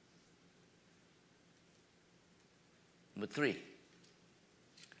 Number 3,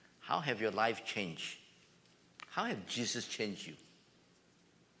 how have your life changed? How have Jesus changed you?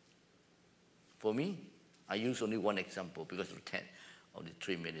 For me, I use only one example because of the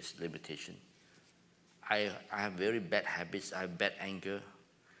 3 minutes limitation. I have very bad habits. I have bad anger.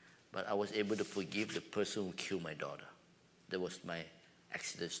 But I was able to forgive the person who killed my daughter. That was my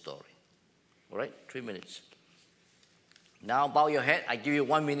accident story. All right? 3 minutes. Now bow your head. I give you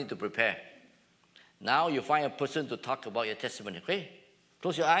 1 minute to prepare. Now you find a person to talk about your testimony. Okay?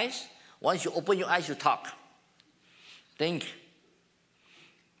 Close your eyes. Once you open your eyes, you talk. Think.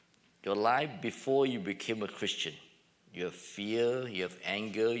 Your life before you became a Christian. You have fear, you have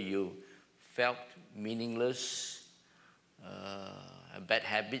anger, you felt meaningless, have bad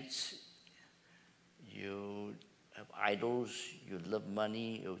habits, you have idols, you love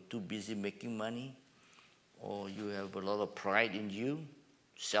money, you're too busy making money, or you have a lot of pride in you,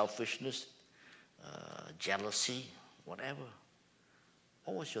 selfishness, jealousy, whatever.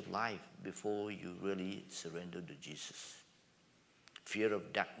 What was your life before you really surrendered to Jesus? Fear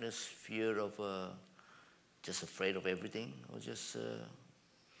of darkness, fear of just afraid of everything, or just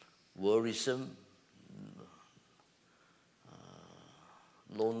worrisome,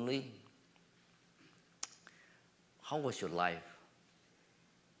 lonely. How was your life?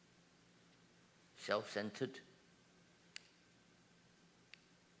 Self-centered?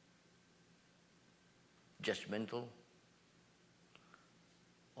 Judgmental?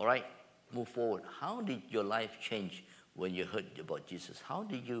 All right, move forward. How did your life change when you heard about Jesus? How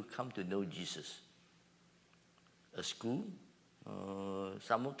did you come to know Jesus? A school,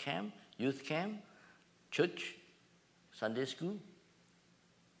 summer camp, youth camp, church, Sunday school?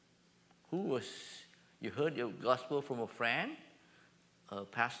 You heard your gospel from a friend, a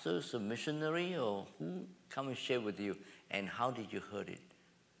pastor, a missionary, or who come and share with you? And how did you heard it?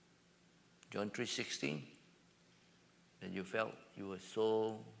 John 3:16, that you felt you were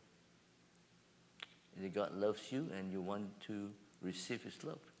so, that God loves you and you want to receive His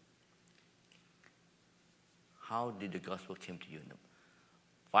love. How did the gospel come to you?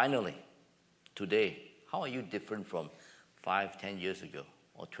 Finally, today, how are you different from 5, 10 years ago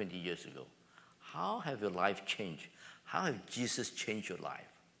or 20 years ago? How have your life changed? How have Jesus changed your life?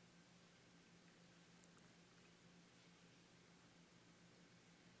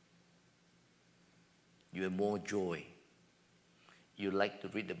 You have more joy. You like to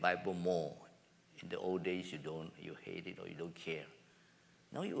read the Bible more. In the old days, you don't. You hate it or you don't care.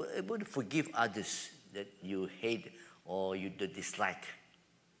 Now you are able to forgive others that you hate or you dislike.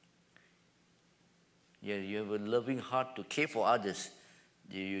 You have a loving heart to care for others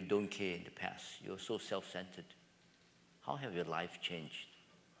that you don't care in the past. You're so self-centered. How have your life changed?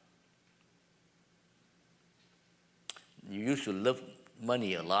 You used to love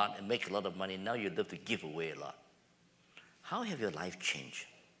money a lot and make a lot of money. Now you love to give away a lot. How have your life changed?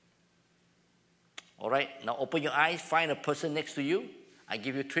 All right, now open your eyes, find a person next to you. I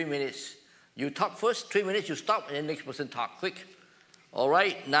give you 3 minutes. You talk first, 3 minutes, you stop, and then the next person talk. Quick. All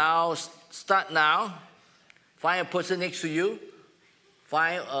right, now start now. Find a person next to you.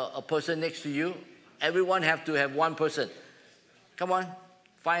 Find a person next to you. Everyone have to have one person. Come on,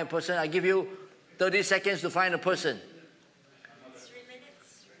 find a person. I give you 30 seconds to find a person. 3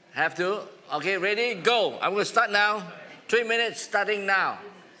 minutes. Have to? Okay, ready? Go. I'm going to start now. 3 minutes starting now.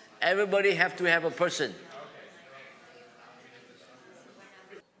 Everybody have to have a person.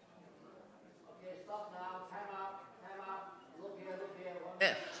 Okay, stop now. Time out. Look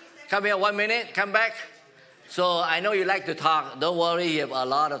here. Come here 1 minute. Come back. So I know you like to talk. Don't worry, you have a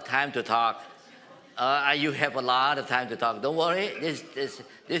lot of time to talk. You have a lot of time to talk. Don't worry. This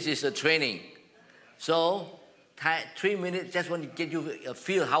is a training. So 3 minutes, just want to get you a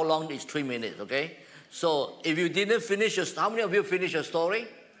feel how long is 3 minutes, okay? So if you didn't finish your, how many of you finished your story?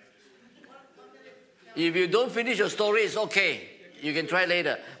 If you don't finish your story, it's okay. You can try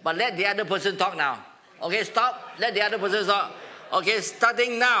later. But let the other person talk now. Okay, stop. Let the other person talk. Okay,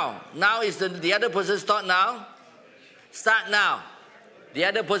 starting now. Now is the other person's talk now. Start now. The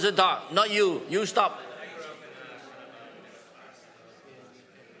other person talk, not you. You stop.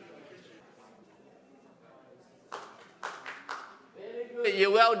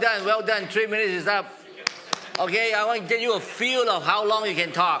 You're well done, well done. 3 minutes is up. Okay, I want to get you a feel of how long you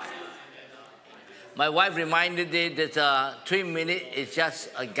can talk. My wife reminded me that 3 minutes is just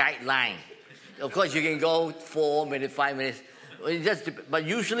a guideline. Of course, you can go 4 minutes, 5 minutes. But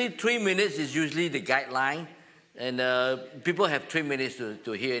usually 3 minutes is usually the guideline. And people have 3 minutes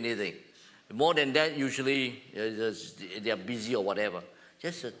to hear anything. More than that, usually they are busy or whatever.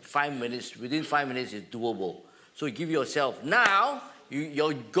 Just 5 minutes, within 5 minutes is doable. So give yourself, now,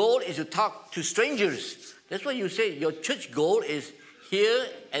 your goal is to talk to strangers. That's what you say. Your church goal is here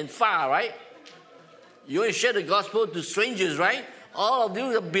and far, right? You want to share the gospel to strangers, right? All of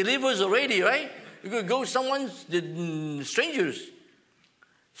you are believers already, right? You could go strangers.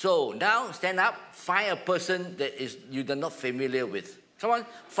 So now stand up, find a person that you're not familiar with. Come on,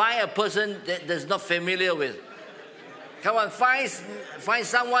 find a person that's not familiar with. Come on, find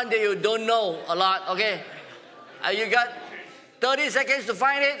someone that you don't know a lot, okay? You got 30 seconds to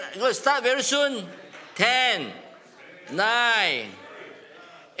find it. You're going to start very soon. 10, 9,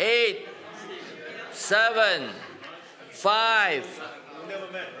 8, 7, 5,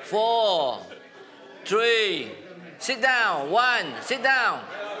 4, 3. Sit down. 1, sit down.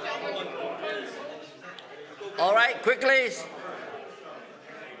 All right, quickly.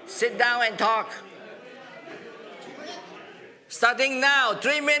 Sit down and talk. Starting now.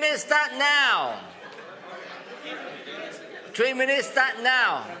 3 minutes, start now. 3 minutes, start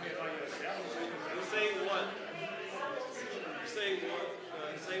now.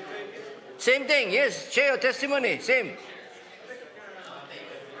 Same thing, yes. Share your testimony, same.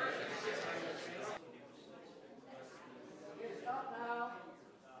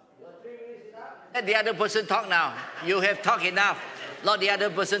 Let the other person talk now. You have talked enough. Let the other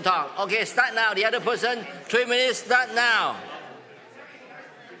person talk. Okay, start now. The other person, 3 minutes, start now.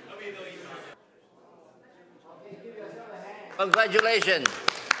 Congratulations.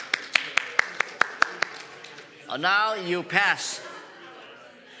 Now you pass.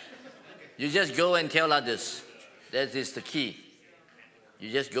 You just go and tell others. That is the key.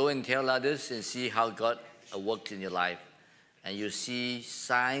 You just go and tell others and see how God works in your life. And you see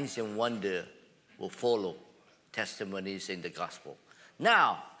signs and wonder will follow testimonies in the gospel.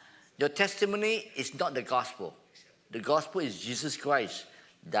 Now, your testimony is not the gospel. The gospel is Jesus Christ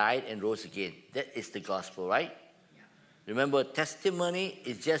died and rose again. That is the gospel, right? Remember, testimony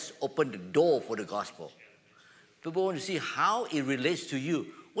is just open the door for the gospel. People want to see how it relates to you.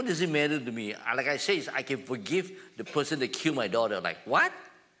 What does it matter to me? Like I say, I can forgive the person that killed my daughter. Like, what?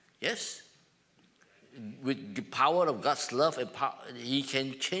 Yes. With the power of God's love and power, He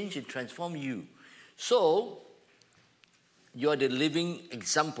can change and transform you. So, you are the living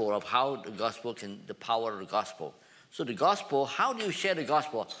example of how the gospel the power of the gospel. So the gospel, how do you share the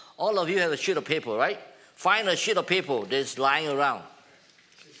gospel? All of you have a sheet of paper, right? Find a sheet of paper that's lying around.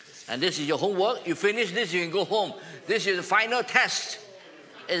 And this is your homework. You finish this, you can go home. This is the final test.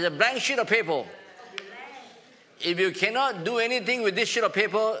 It's a blank sheet of paper. If you cannot do anything with this sheet of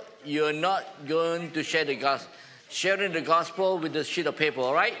paper, you're not going to share the gospel. Sharing the gospel with the sheet of paper,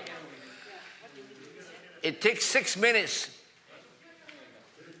 all right? It takes 6 minutes.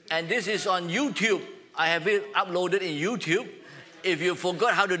 And this is on YouTube. I have it uploaded in YouTube. If you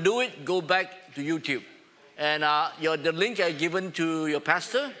forgot how to do it, go back to YouTube. And the link I given to your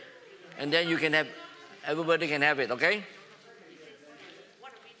pastor, and then you can have, everybody can have it, okay?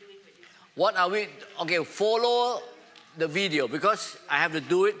 What are we, okay, follow the video because I have to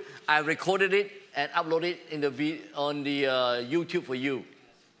do it. I recorded it and uploaded it on the YouTube for you.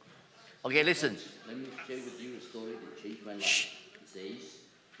 Okay, listen. Let me share with you a story that changed my life. It says,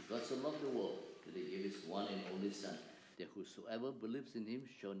 God so loved the world that He gave His one and only Son, that whosoever believes in Him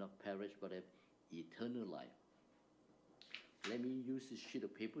shall not perish but have eternal life. Let me use this sheet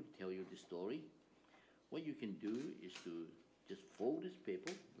of paper to tell you the story. What you can do is to just fold this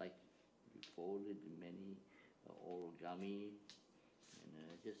paper, like you fold it in many origami,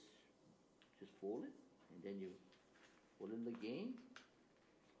 and just fold it, and then you fold it again,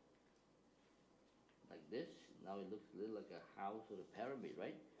 like this. Now it looks a little like a house or a pyramid,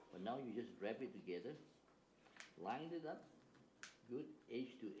 right? But now you just wrap it together, line it up, good,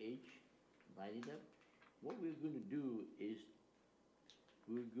 edge to edge, line it up, what we're going to do is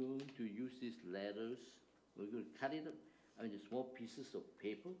we're going to use these letters. We're going to cut it up, the small pieces of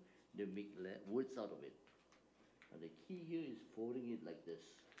paper, then make words out of it. And the key here is folding it like this.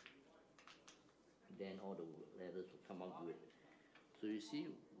 Then all the letters will come out good. So you see,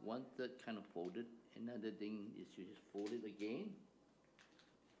 1/3 kind of folded. Another thing is you just fold it again,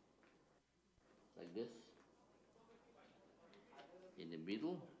 like this. In the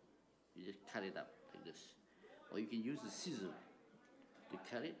middle, you just cut it up like this. Or you can use the scissors to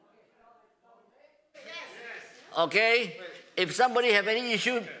cut it. Okay, if somebody have any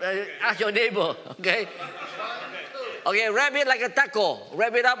issue, ask your neighbor, okay? Okay, wrap it like a taco.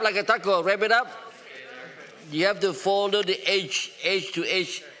 Wrap it up like a taco. Wrap it up. You have to follow the edge to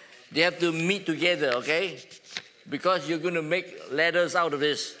edge. They have to meet together, okay? Because you're going to make letters out of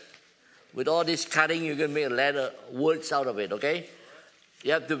this. With all this cutting, you're going to make words out of it, okay?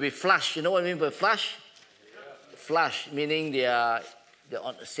 You have to be flush. You know what I mean by flush? Flush, meaning they're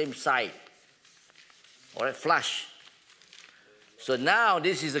on the same side. All right, flush. So now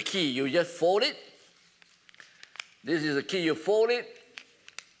this is the key. You just fold it. This is the key. You fold it.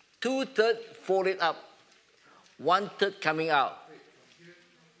 2/3 fold it up. 1/3 coming out.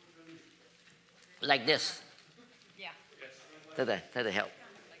 Like this. Yeah. Try to help.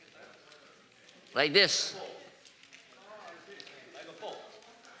 Like this.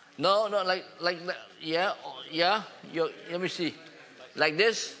 No, like yeah. Let me see. Like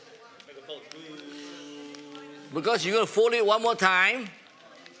this. Because you're going to fold it one more time.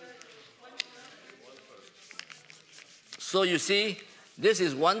 So you see, this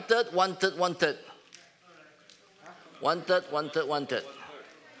is 1/3, 1/3, 1/3. 1/3, 1/3, 1/3.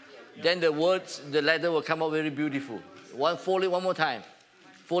 Then the words, the letter will come out very beautiful. Fold it one more time.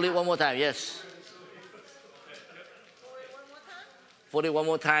 Fold it one more time, yes. Fold it one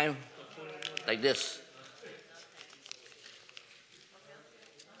more time, like this.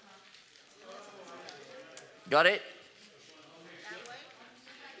 Got it?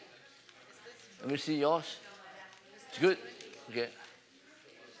 Let me see yours. It's good. Okay.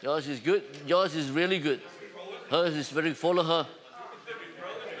 Yours is good. Yours is really good. Hers is very, follow her.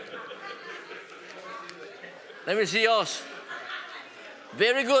 Let me see yours.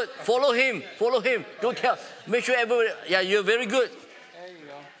 Very good. Follow him. Follow him. Go tell. Make sure everybody. Yeah, you're very good. There you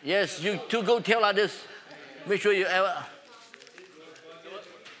go. Yes, you too. Go tell others. Make sure you ever.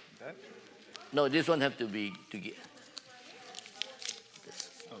 No, this one have to be to get.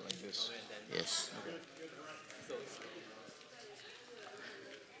 Oh, like this. Yes.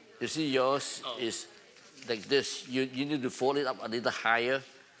 You see, yours is like this. You need to fold it up a little higher.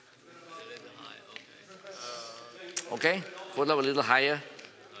 Okay? Fold up a little higher.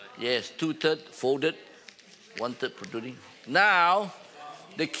 Yes, 2/3 folded, 1/3 protruding. Now,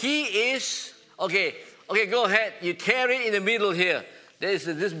 the key is, okay, go ahead. You tear it in the middle here. There is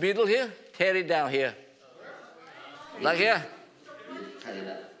this middle here. Tear it down here. Like here.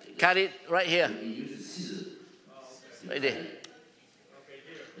 Cut it right here. Right there.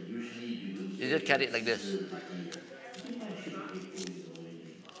 You just cut it like this.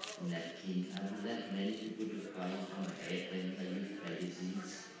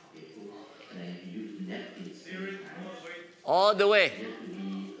 All the way.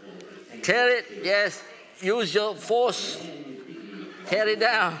 Tear it, yes. Use your force. Tear it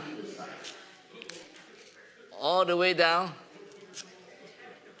down. All the way down.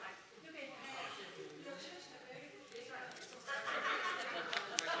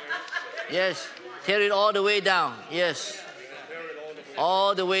 Yes, tear it all the way down. Yes,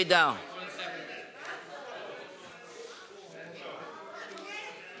 all the way down.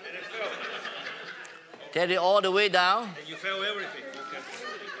 Tear it all the way down. And you fail everything. Okay.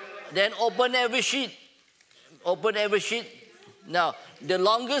 Then open every sheet. Open every sheet. Now, the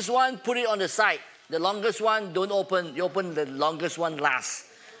longest one, put it on the side. The longest one, don't open. You open the longest one last.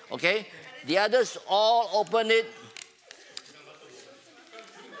 Okay? The others, all open it.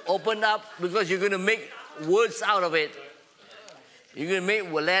 Open up, because you're going to make words out of it. You're going to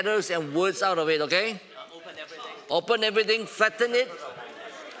make letters and words out of it, okay? Open everything. Open everything, flatten it.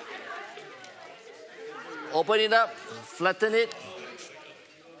 Open it up, flatten it.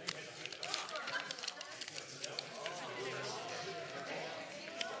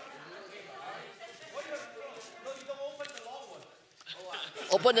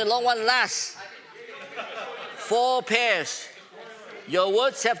 Open the long one last. 4 pairs. Your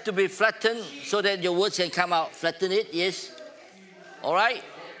words have to be flattened so that your words can come out. Flatten it, yes. All right?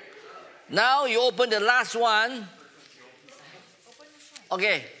 Now you open the last one.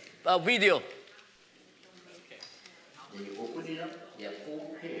 Okay, video. When you open it up, there are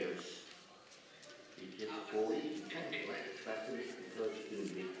 4 pairs. You just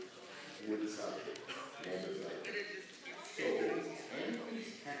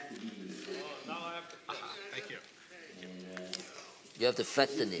You have to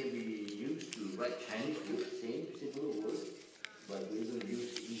flatten It it. can be used to write Chinese words, same simple word, but we don't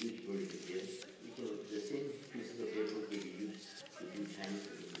use English version here. The same pieces of paper can be used to do Chinese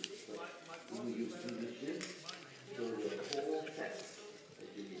and English, but we use English here. So the whole text,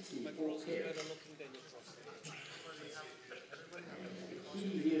 as you can see, 4 pairs. And the key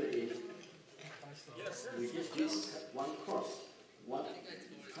here is we just do one cross,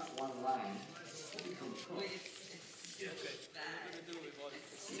 cut one line, and become cross.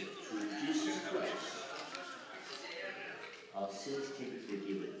 Through Jesus Christ, our sins can be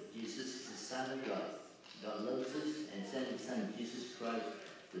forgiven. Jesus is the Son of God. God loves us and sent His Son, Jesus Christ,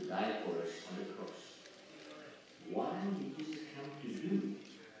 to die for us on the cross. Why did Jesus come to do?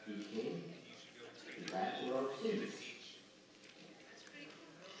 He came to die for our sins.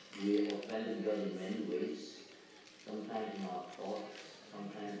 We offended God in many ways, sometimes in our thoughts,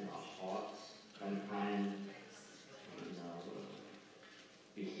 sometimes in our hearts, sometimes in our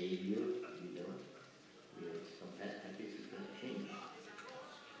behavior, we have some bad habits we can change.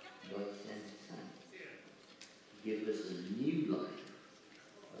 God sent His Son to give us a new life,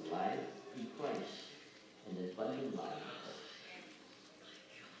 a life in Christ, an abundant life in Christ.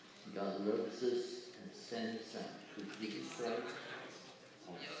 God loves us and sent His Son to Jesus Christ.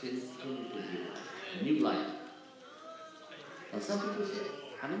 Our sins can be forgiven. A new life. Now some people say,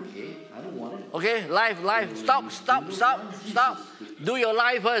 I don't care, I don't want it. Okay, life. Stop. Do your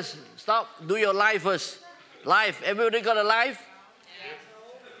life first. Stop. Do your life first. Life. Everybody got a life?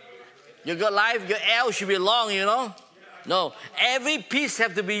 You got life, your L should be long, you know? No. Every piece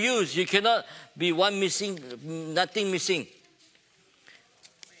have to be used. You cannot be one missing, nothing missing.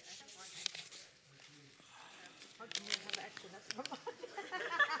 No.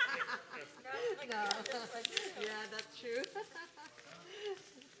 Yeah, that's true.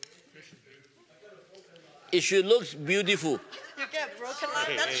 It should look beautiful. You get broken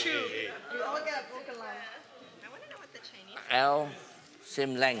line, that's true. You all get a broken line. I want to know what the Chinese L,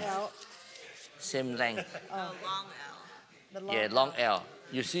 same length. L. Same length. Oh, long L. The long Yeah, long L.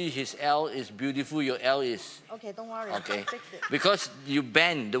 You see his L is beautiful, your L is... Okay, don't worry. Okay. I'll fix it. Because you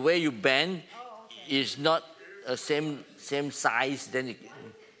bend, the way you bend is not a same size. Then it...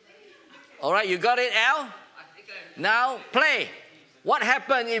 All right, you got it, L? Now play. What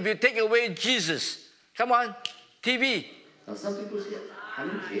happened if you take away Jesus? Come on, TV. Now some people say, I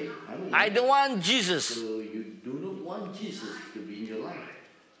don't care, I don't want Jesus. So you do not want Jesus to be in your life.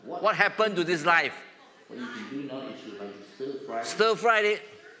 What happened to this life? What you can do now is you like stir fry. Stir fry it.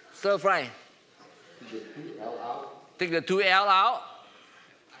 Stir fry. Take the 2L out. Take the 2L out.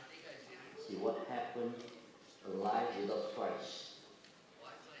 See what happened alive without Christ.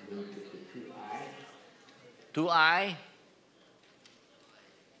 Then you take the 2I. 2I.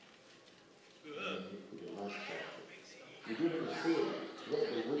 And you put the last chapter. You don't have to say that. Let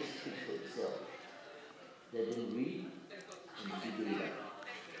the word speak for itself. Let them read and you do that.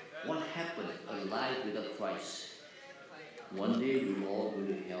 What happened alive without Christ? One day we all go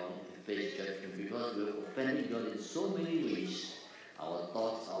to hell and face judgment because we have offended God in so many ways. Our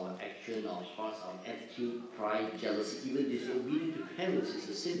thoughts, our action, our hearts, our attitude, pride, jealousy, even disobedience to parents is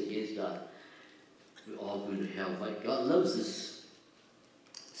a sin against God. We all go to hell, but God loves us.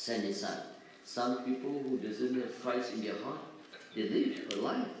 Send His Son. Some people who doesn't have Christ in their heart, they live a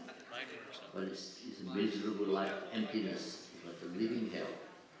life, but it's a miserable life, emptiness, like a living hell.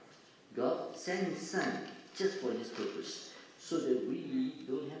 God sent His Son just for this purpose, so that we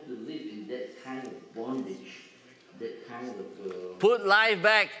don't have to live in that kind of bondage, that kind of Put life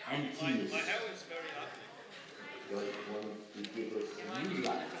back. emptiness. God wants to give us a new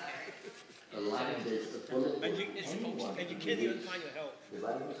life, a life that is available to anyone who believes. The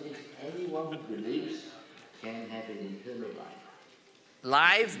Bible says anyone who believes can have an eternal life.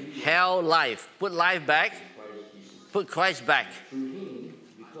 Life, hell, life. Put life back. Christ Jesus. Put Christ back. Through Him,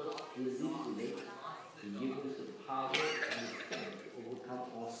 because He lives in it, He gives us the power and the strength to overcome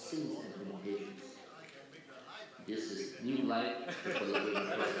all sins and limitations. This is new life for the living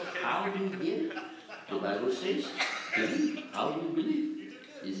Christ. How do you get it? The Bible says, believe. How do you believe?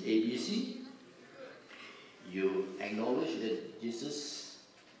 It's ABC. You acknowledge that Jesus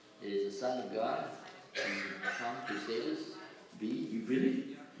is the Son of God and come to save us. B, you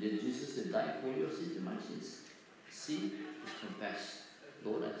believe that Jesus has died for your sins and my sins. C, you confess,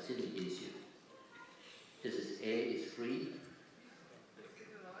 Lord, I've sinned against you. This is A is free,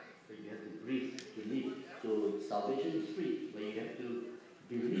 but you have to breathe to live. So salvation is free, but you have to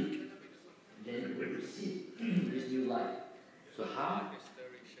believe. Then you will receive this new life. So how?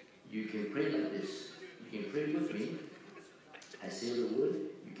 You can pray like this. You can pray with me. I say the word.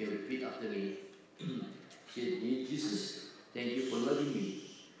 You can repeat after me. Say, dear Jesus, Thank you for loving me.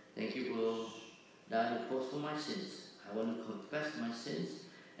 Thank you for dying on the cross for my sins. I want to confess my sins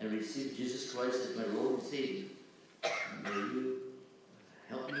and receive Jesus Christ as my Lord and Savior. May you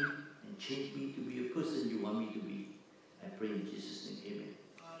help me and change me to be a person you want me to be. I pray in Jesus' name, amen.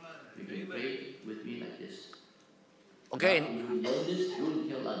 You can pray with me like this. Okay. Now, you learn this, you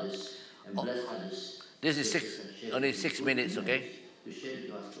tell others, and bless others. This is only 6 minutes, okay? To share the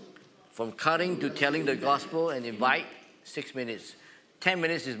gospel. From cutting to telling the gospel and invite, 6 minutes. 10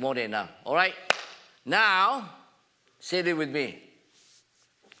 minutes is more than enough, all right? Now, say it with me.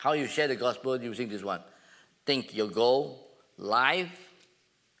 How you share the gospel using this one. Think your goal, life,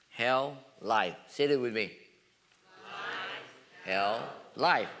 hell, life. Say it with me. Life, hell,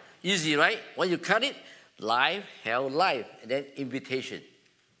 life. Easy, right? When you cut it, life, hell, life. And then invitation.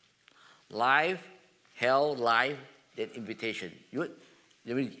 Life, hell, life, then invitation.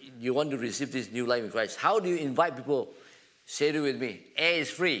 You want to receive this new life in Christ. How do you invite people? Say it with me. Air is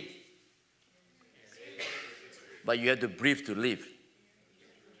free. But you have to breathe to live.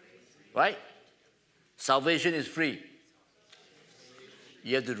 Right? Salvation is free.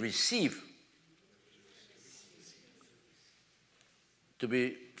 You have to receive to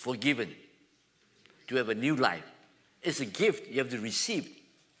be forgiven, to have a new life. It's a gift you have to receive.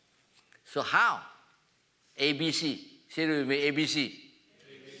 So how? ABC. Say it with me, ABC.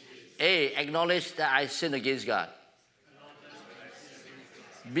 A, acknowledge that I sin against God.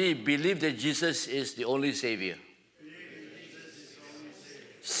 B, believe that Jesus is the only Savior.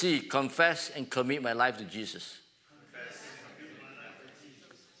 C, confess and commit my life to Jesus.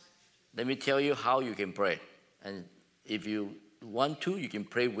 Let me tell you how you can pray. And if you want to, you can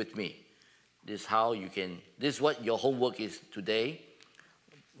pray with me. This is how you can, this is what your homework is today.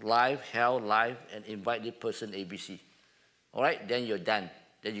 Life, hell, life, and invite the person ABC. All right, then you're done.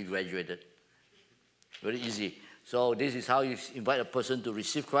 Then you graduated. Very easy. So this is how you invite a person to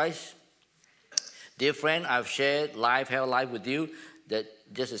receive Christ. Dear friend, I've shared life, hell, life with you, that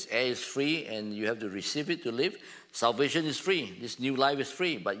just as air is free and you have to receive it to live, salvation is free. This new life is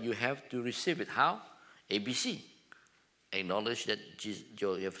free, but you have to receive it. How? ABC. Acknowledge that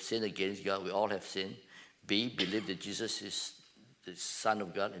you have sinned against God. We all have sinned. B, believe that Jesus is the Son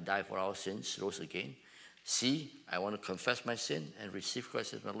of God and died for our sins, rose again. C, I want to confess my sin and receive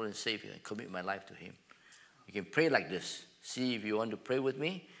Christ as my Lord and Savior and commit my life to Him. You can pray like this. See, if you want to pray with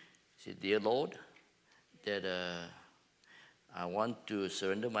me, say, Dear Lord, that I want to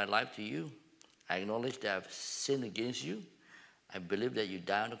surrender my life to you. I acknowledge that I've sinned against you. I believe that you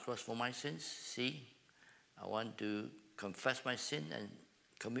died on the cross for my sins. See, I want to confess my sin and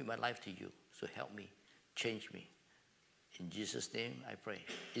commit my life to you. So help me, change me. In Jesus' name, I pray.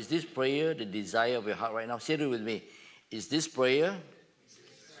 Is this prayer the desire of your heart right now? Say it with me. Is this prayer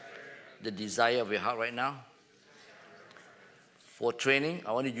the desire of your heart right now? For training,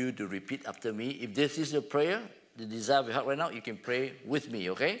 I want you to repeat after me. If this is your prayer, the desire of your heart right now, you can pray with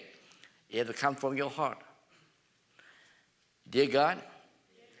me, okay? You have to come from your heart. Dear God,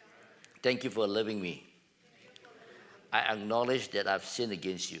 thank you for loving me. I acknowledge that I've sinned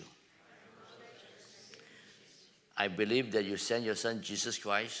against you. I believe that you sent your Son, Jesus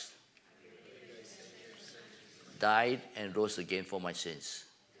Christ, died and rose again for my sins.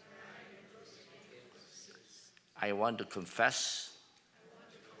 I want to confess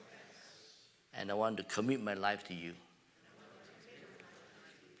and I want to commit my life to you.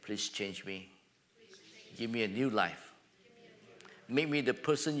 Please change me. Give me a new life. Make me the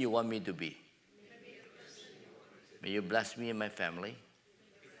person you want me to be. May you bless me and my family.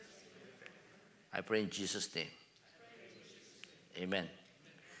 I pray in Jesus' name. Amen.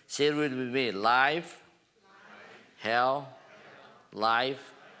 Say it with me. Life, hell,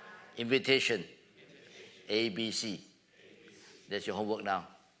 life, invitation. ABC. That's your homework now.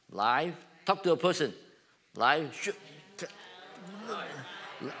 Life. Talk to a person. Life.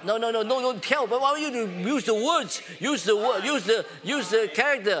 No, don't tell. But why don't you use the words? Use the word. Use the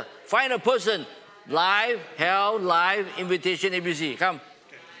character. Find a person. Life, hell, life, invitation, ABC. Come.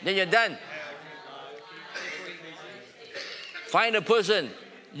 Then you're done. Find a person.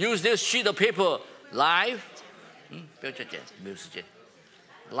 Use this sheet of paper. Life.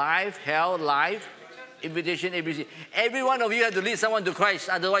 Life, hell, life, invitation, ABC. Every one of you have to lead someone to Christ.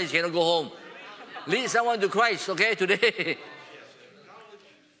 Otherwise, you cannot go home. Lead someone to Christ, okay, today.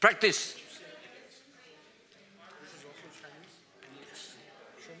 Practice.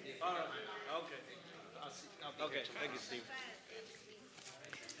 Okay, thank you, Steve.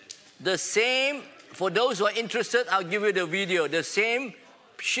 The same, for those who are interested, I'll give you the video. The same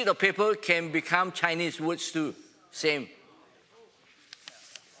sheet of paper can become Chinese words too. Same.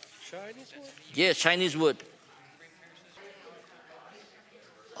 Chinese word? Yes, Chinese word.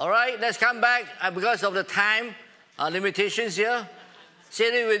 All right, let's come back. Because of the time limitations here,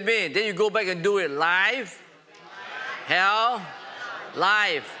 say it with me. Then you go back and do it. Live, hell,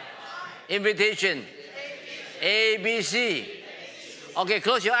 live, invitation, ABC. Okay,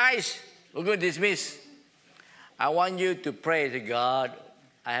 close your eyes. We're going to dismiss. I want you to pray to God.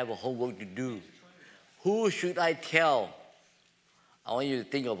 I have a homework to do. Who should I tell? I want you to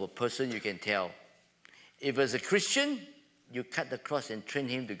think of a person you can tell. If it's a Christian, you cut the cross and train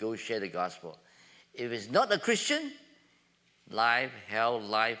him to go share the gospel. If it's not a Christian, live, hell,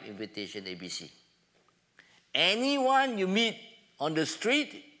 live, invitation, ABC. Anyone you meet on the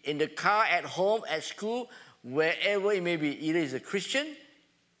street, in the car, at home, at school, wherever it may be, either is a Christian,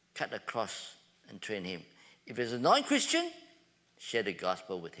 cut the cross and train him. If it's a non-Christian, share the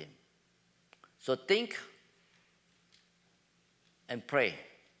gospel with him. So think and pray.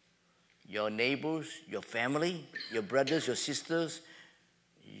 Your neighbors, your family, your brothers, your sisters,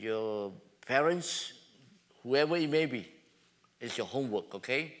 your parents, whoever it may be, it's your homework,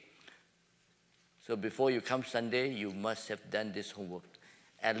 okay? So before you come Sunday, you must have done this homework.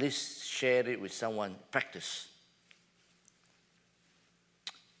 At least share it with someone. Practice.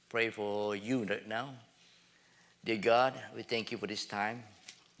 Pray for you right now. Dear God, we thank you for this time.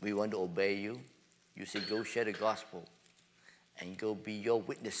 We want to obey you. You say go share the gospel and go be your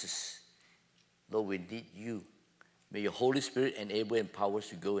witnesses. Lord, we need you. May your Holy Spirit enable and empower us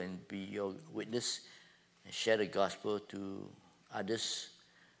to go and be your witness and share the gospel to others.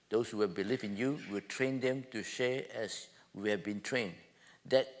 Those who have believed in you, will train them to share as we have been trained.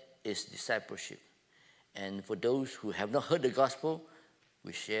 That is discipleship. And for those who have not heard the gospel,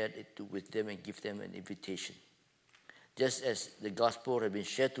 we share it with them and give them an invitation. Just as the gospel has been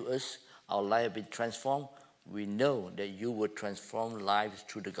shared to us, our life has been transformed, we know that you will transform lives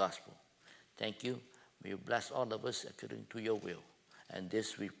through the gospel. Thank you. May you bless all of us according to your will. And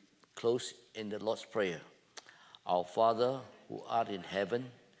this we close in the Lord's Prayer. Our Father, who art in heaven,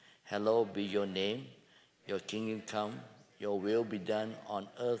 hallowed be your name. Your kingdom come, your will be done on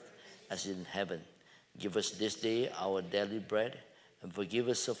earth as in heaven. Give us this day our daily bread, and forgive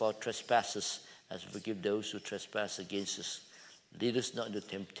us of our trespasses as we forgive those who trespass against us. Lead us not into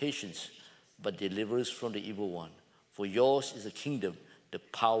temptations, but deliver us from the evil one. For yours is the kingdom, the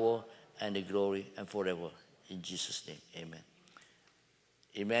power, and the glory, and forever. In Jesus' name, amen.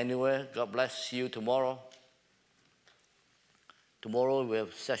 Emmanuel, God bless. See you tomorrow. Tomorrow we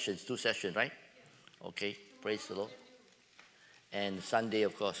have sessions, 2 sessions, right? Okay, praise the Lord. And Sunday,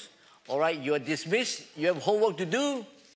 of course. All right, you are dismissed. You have homework to do.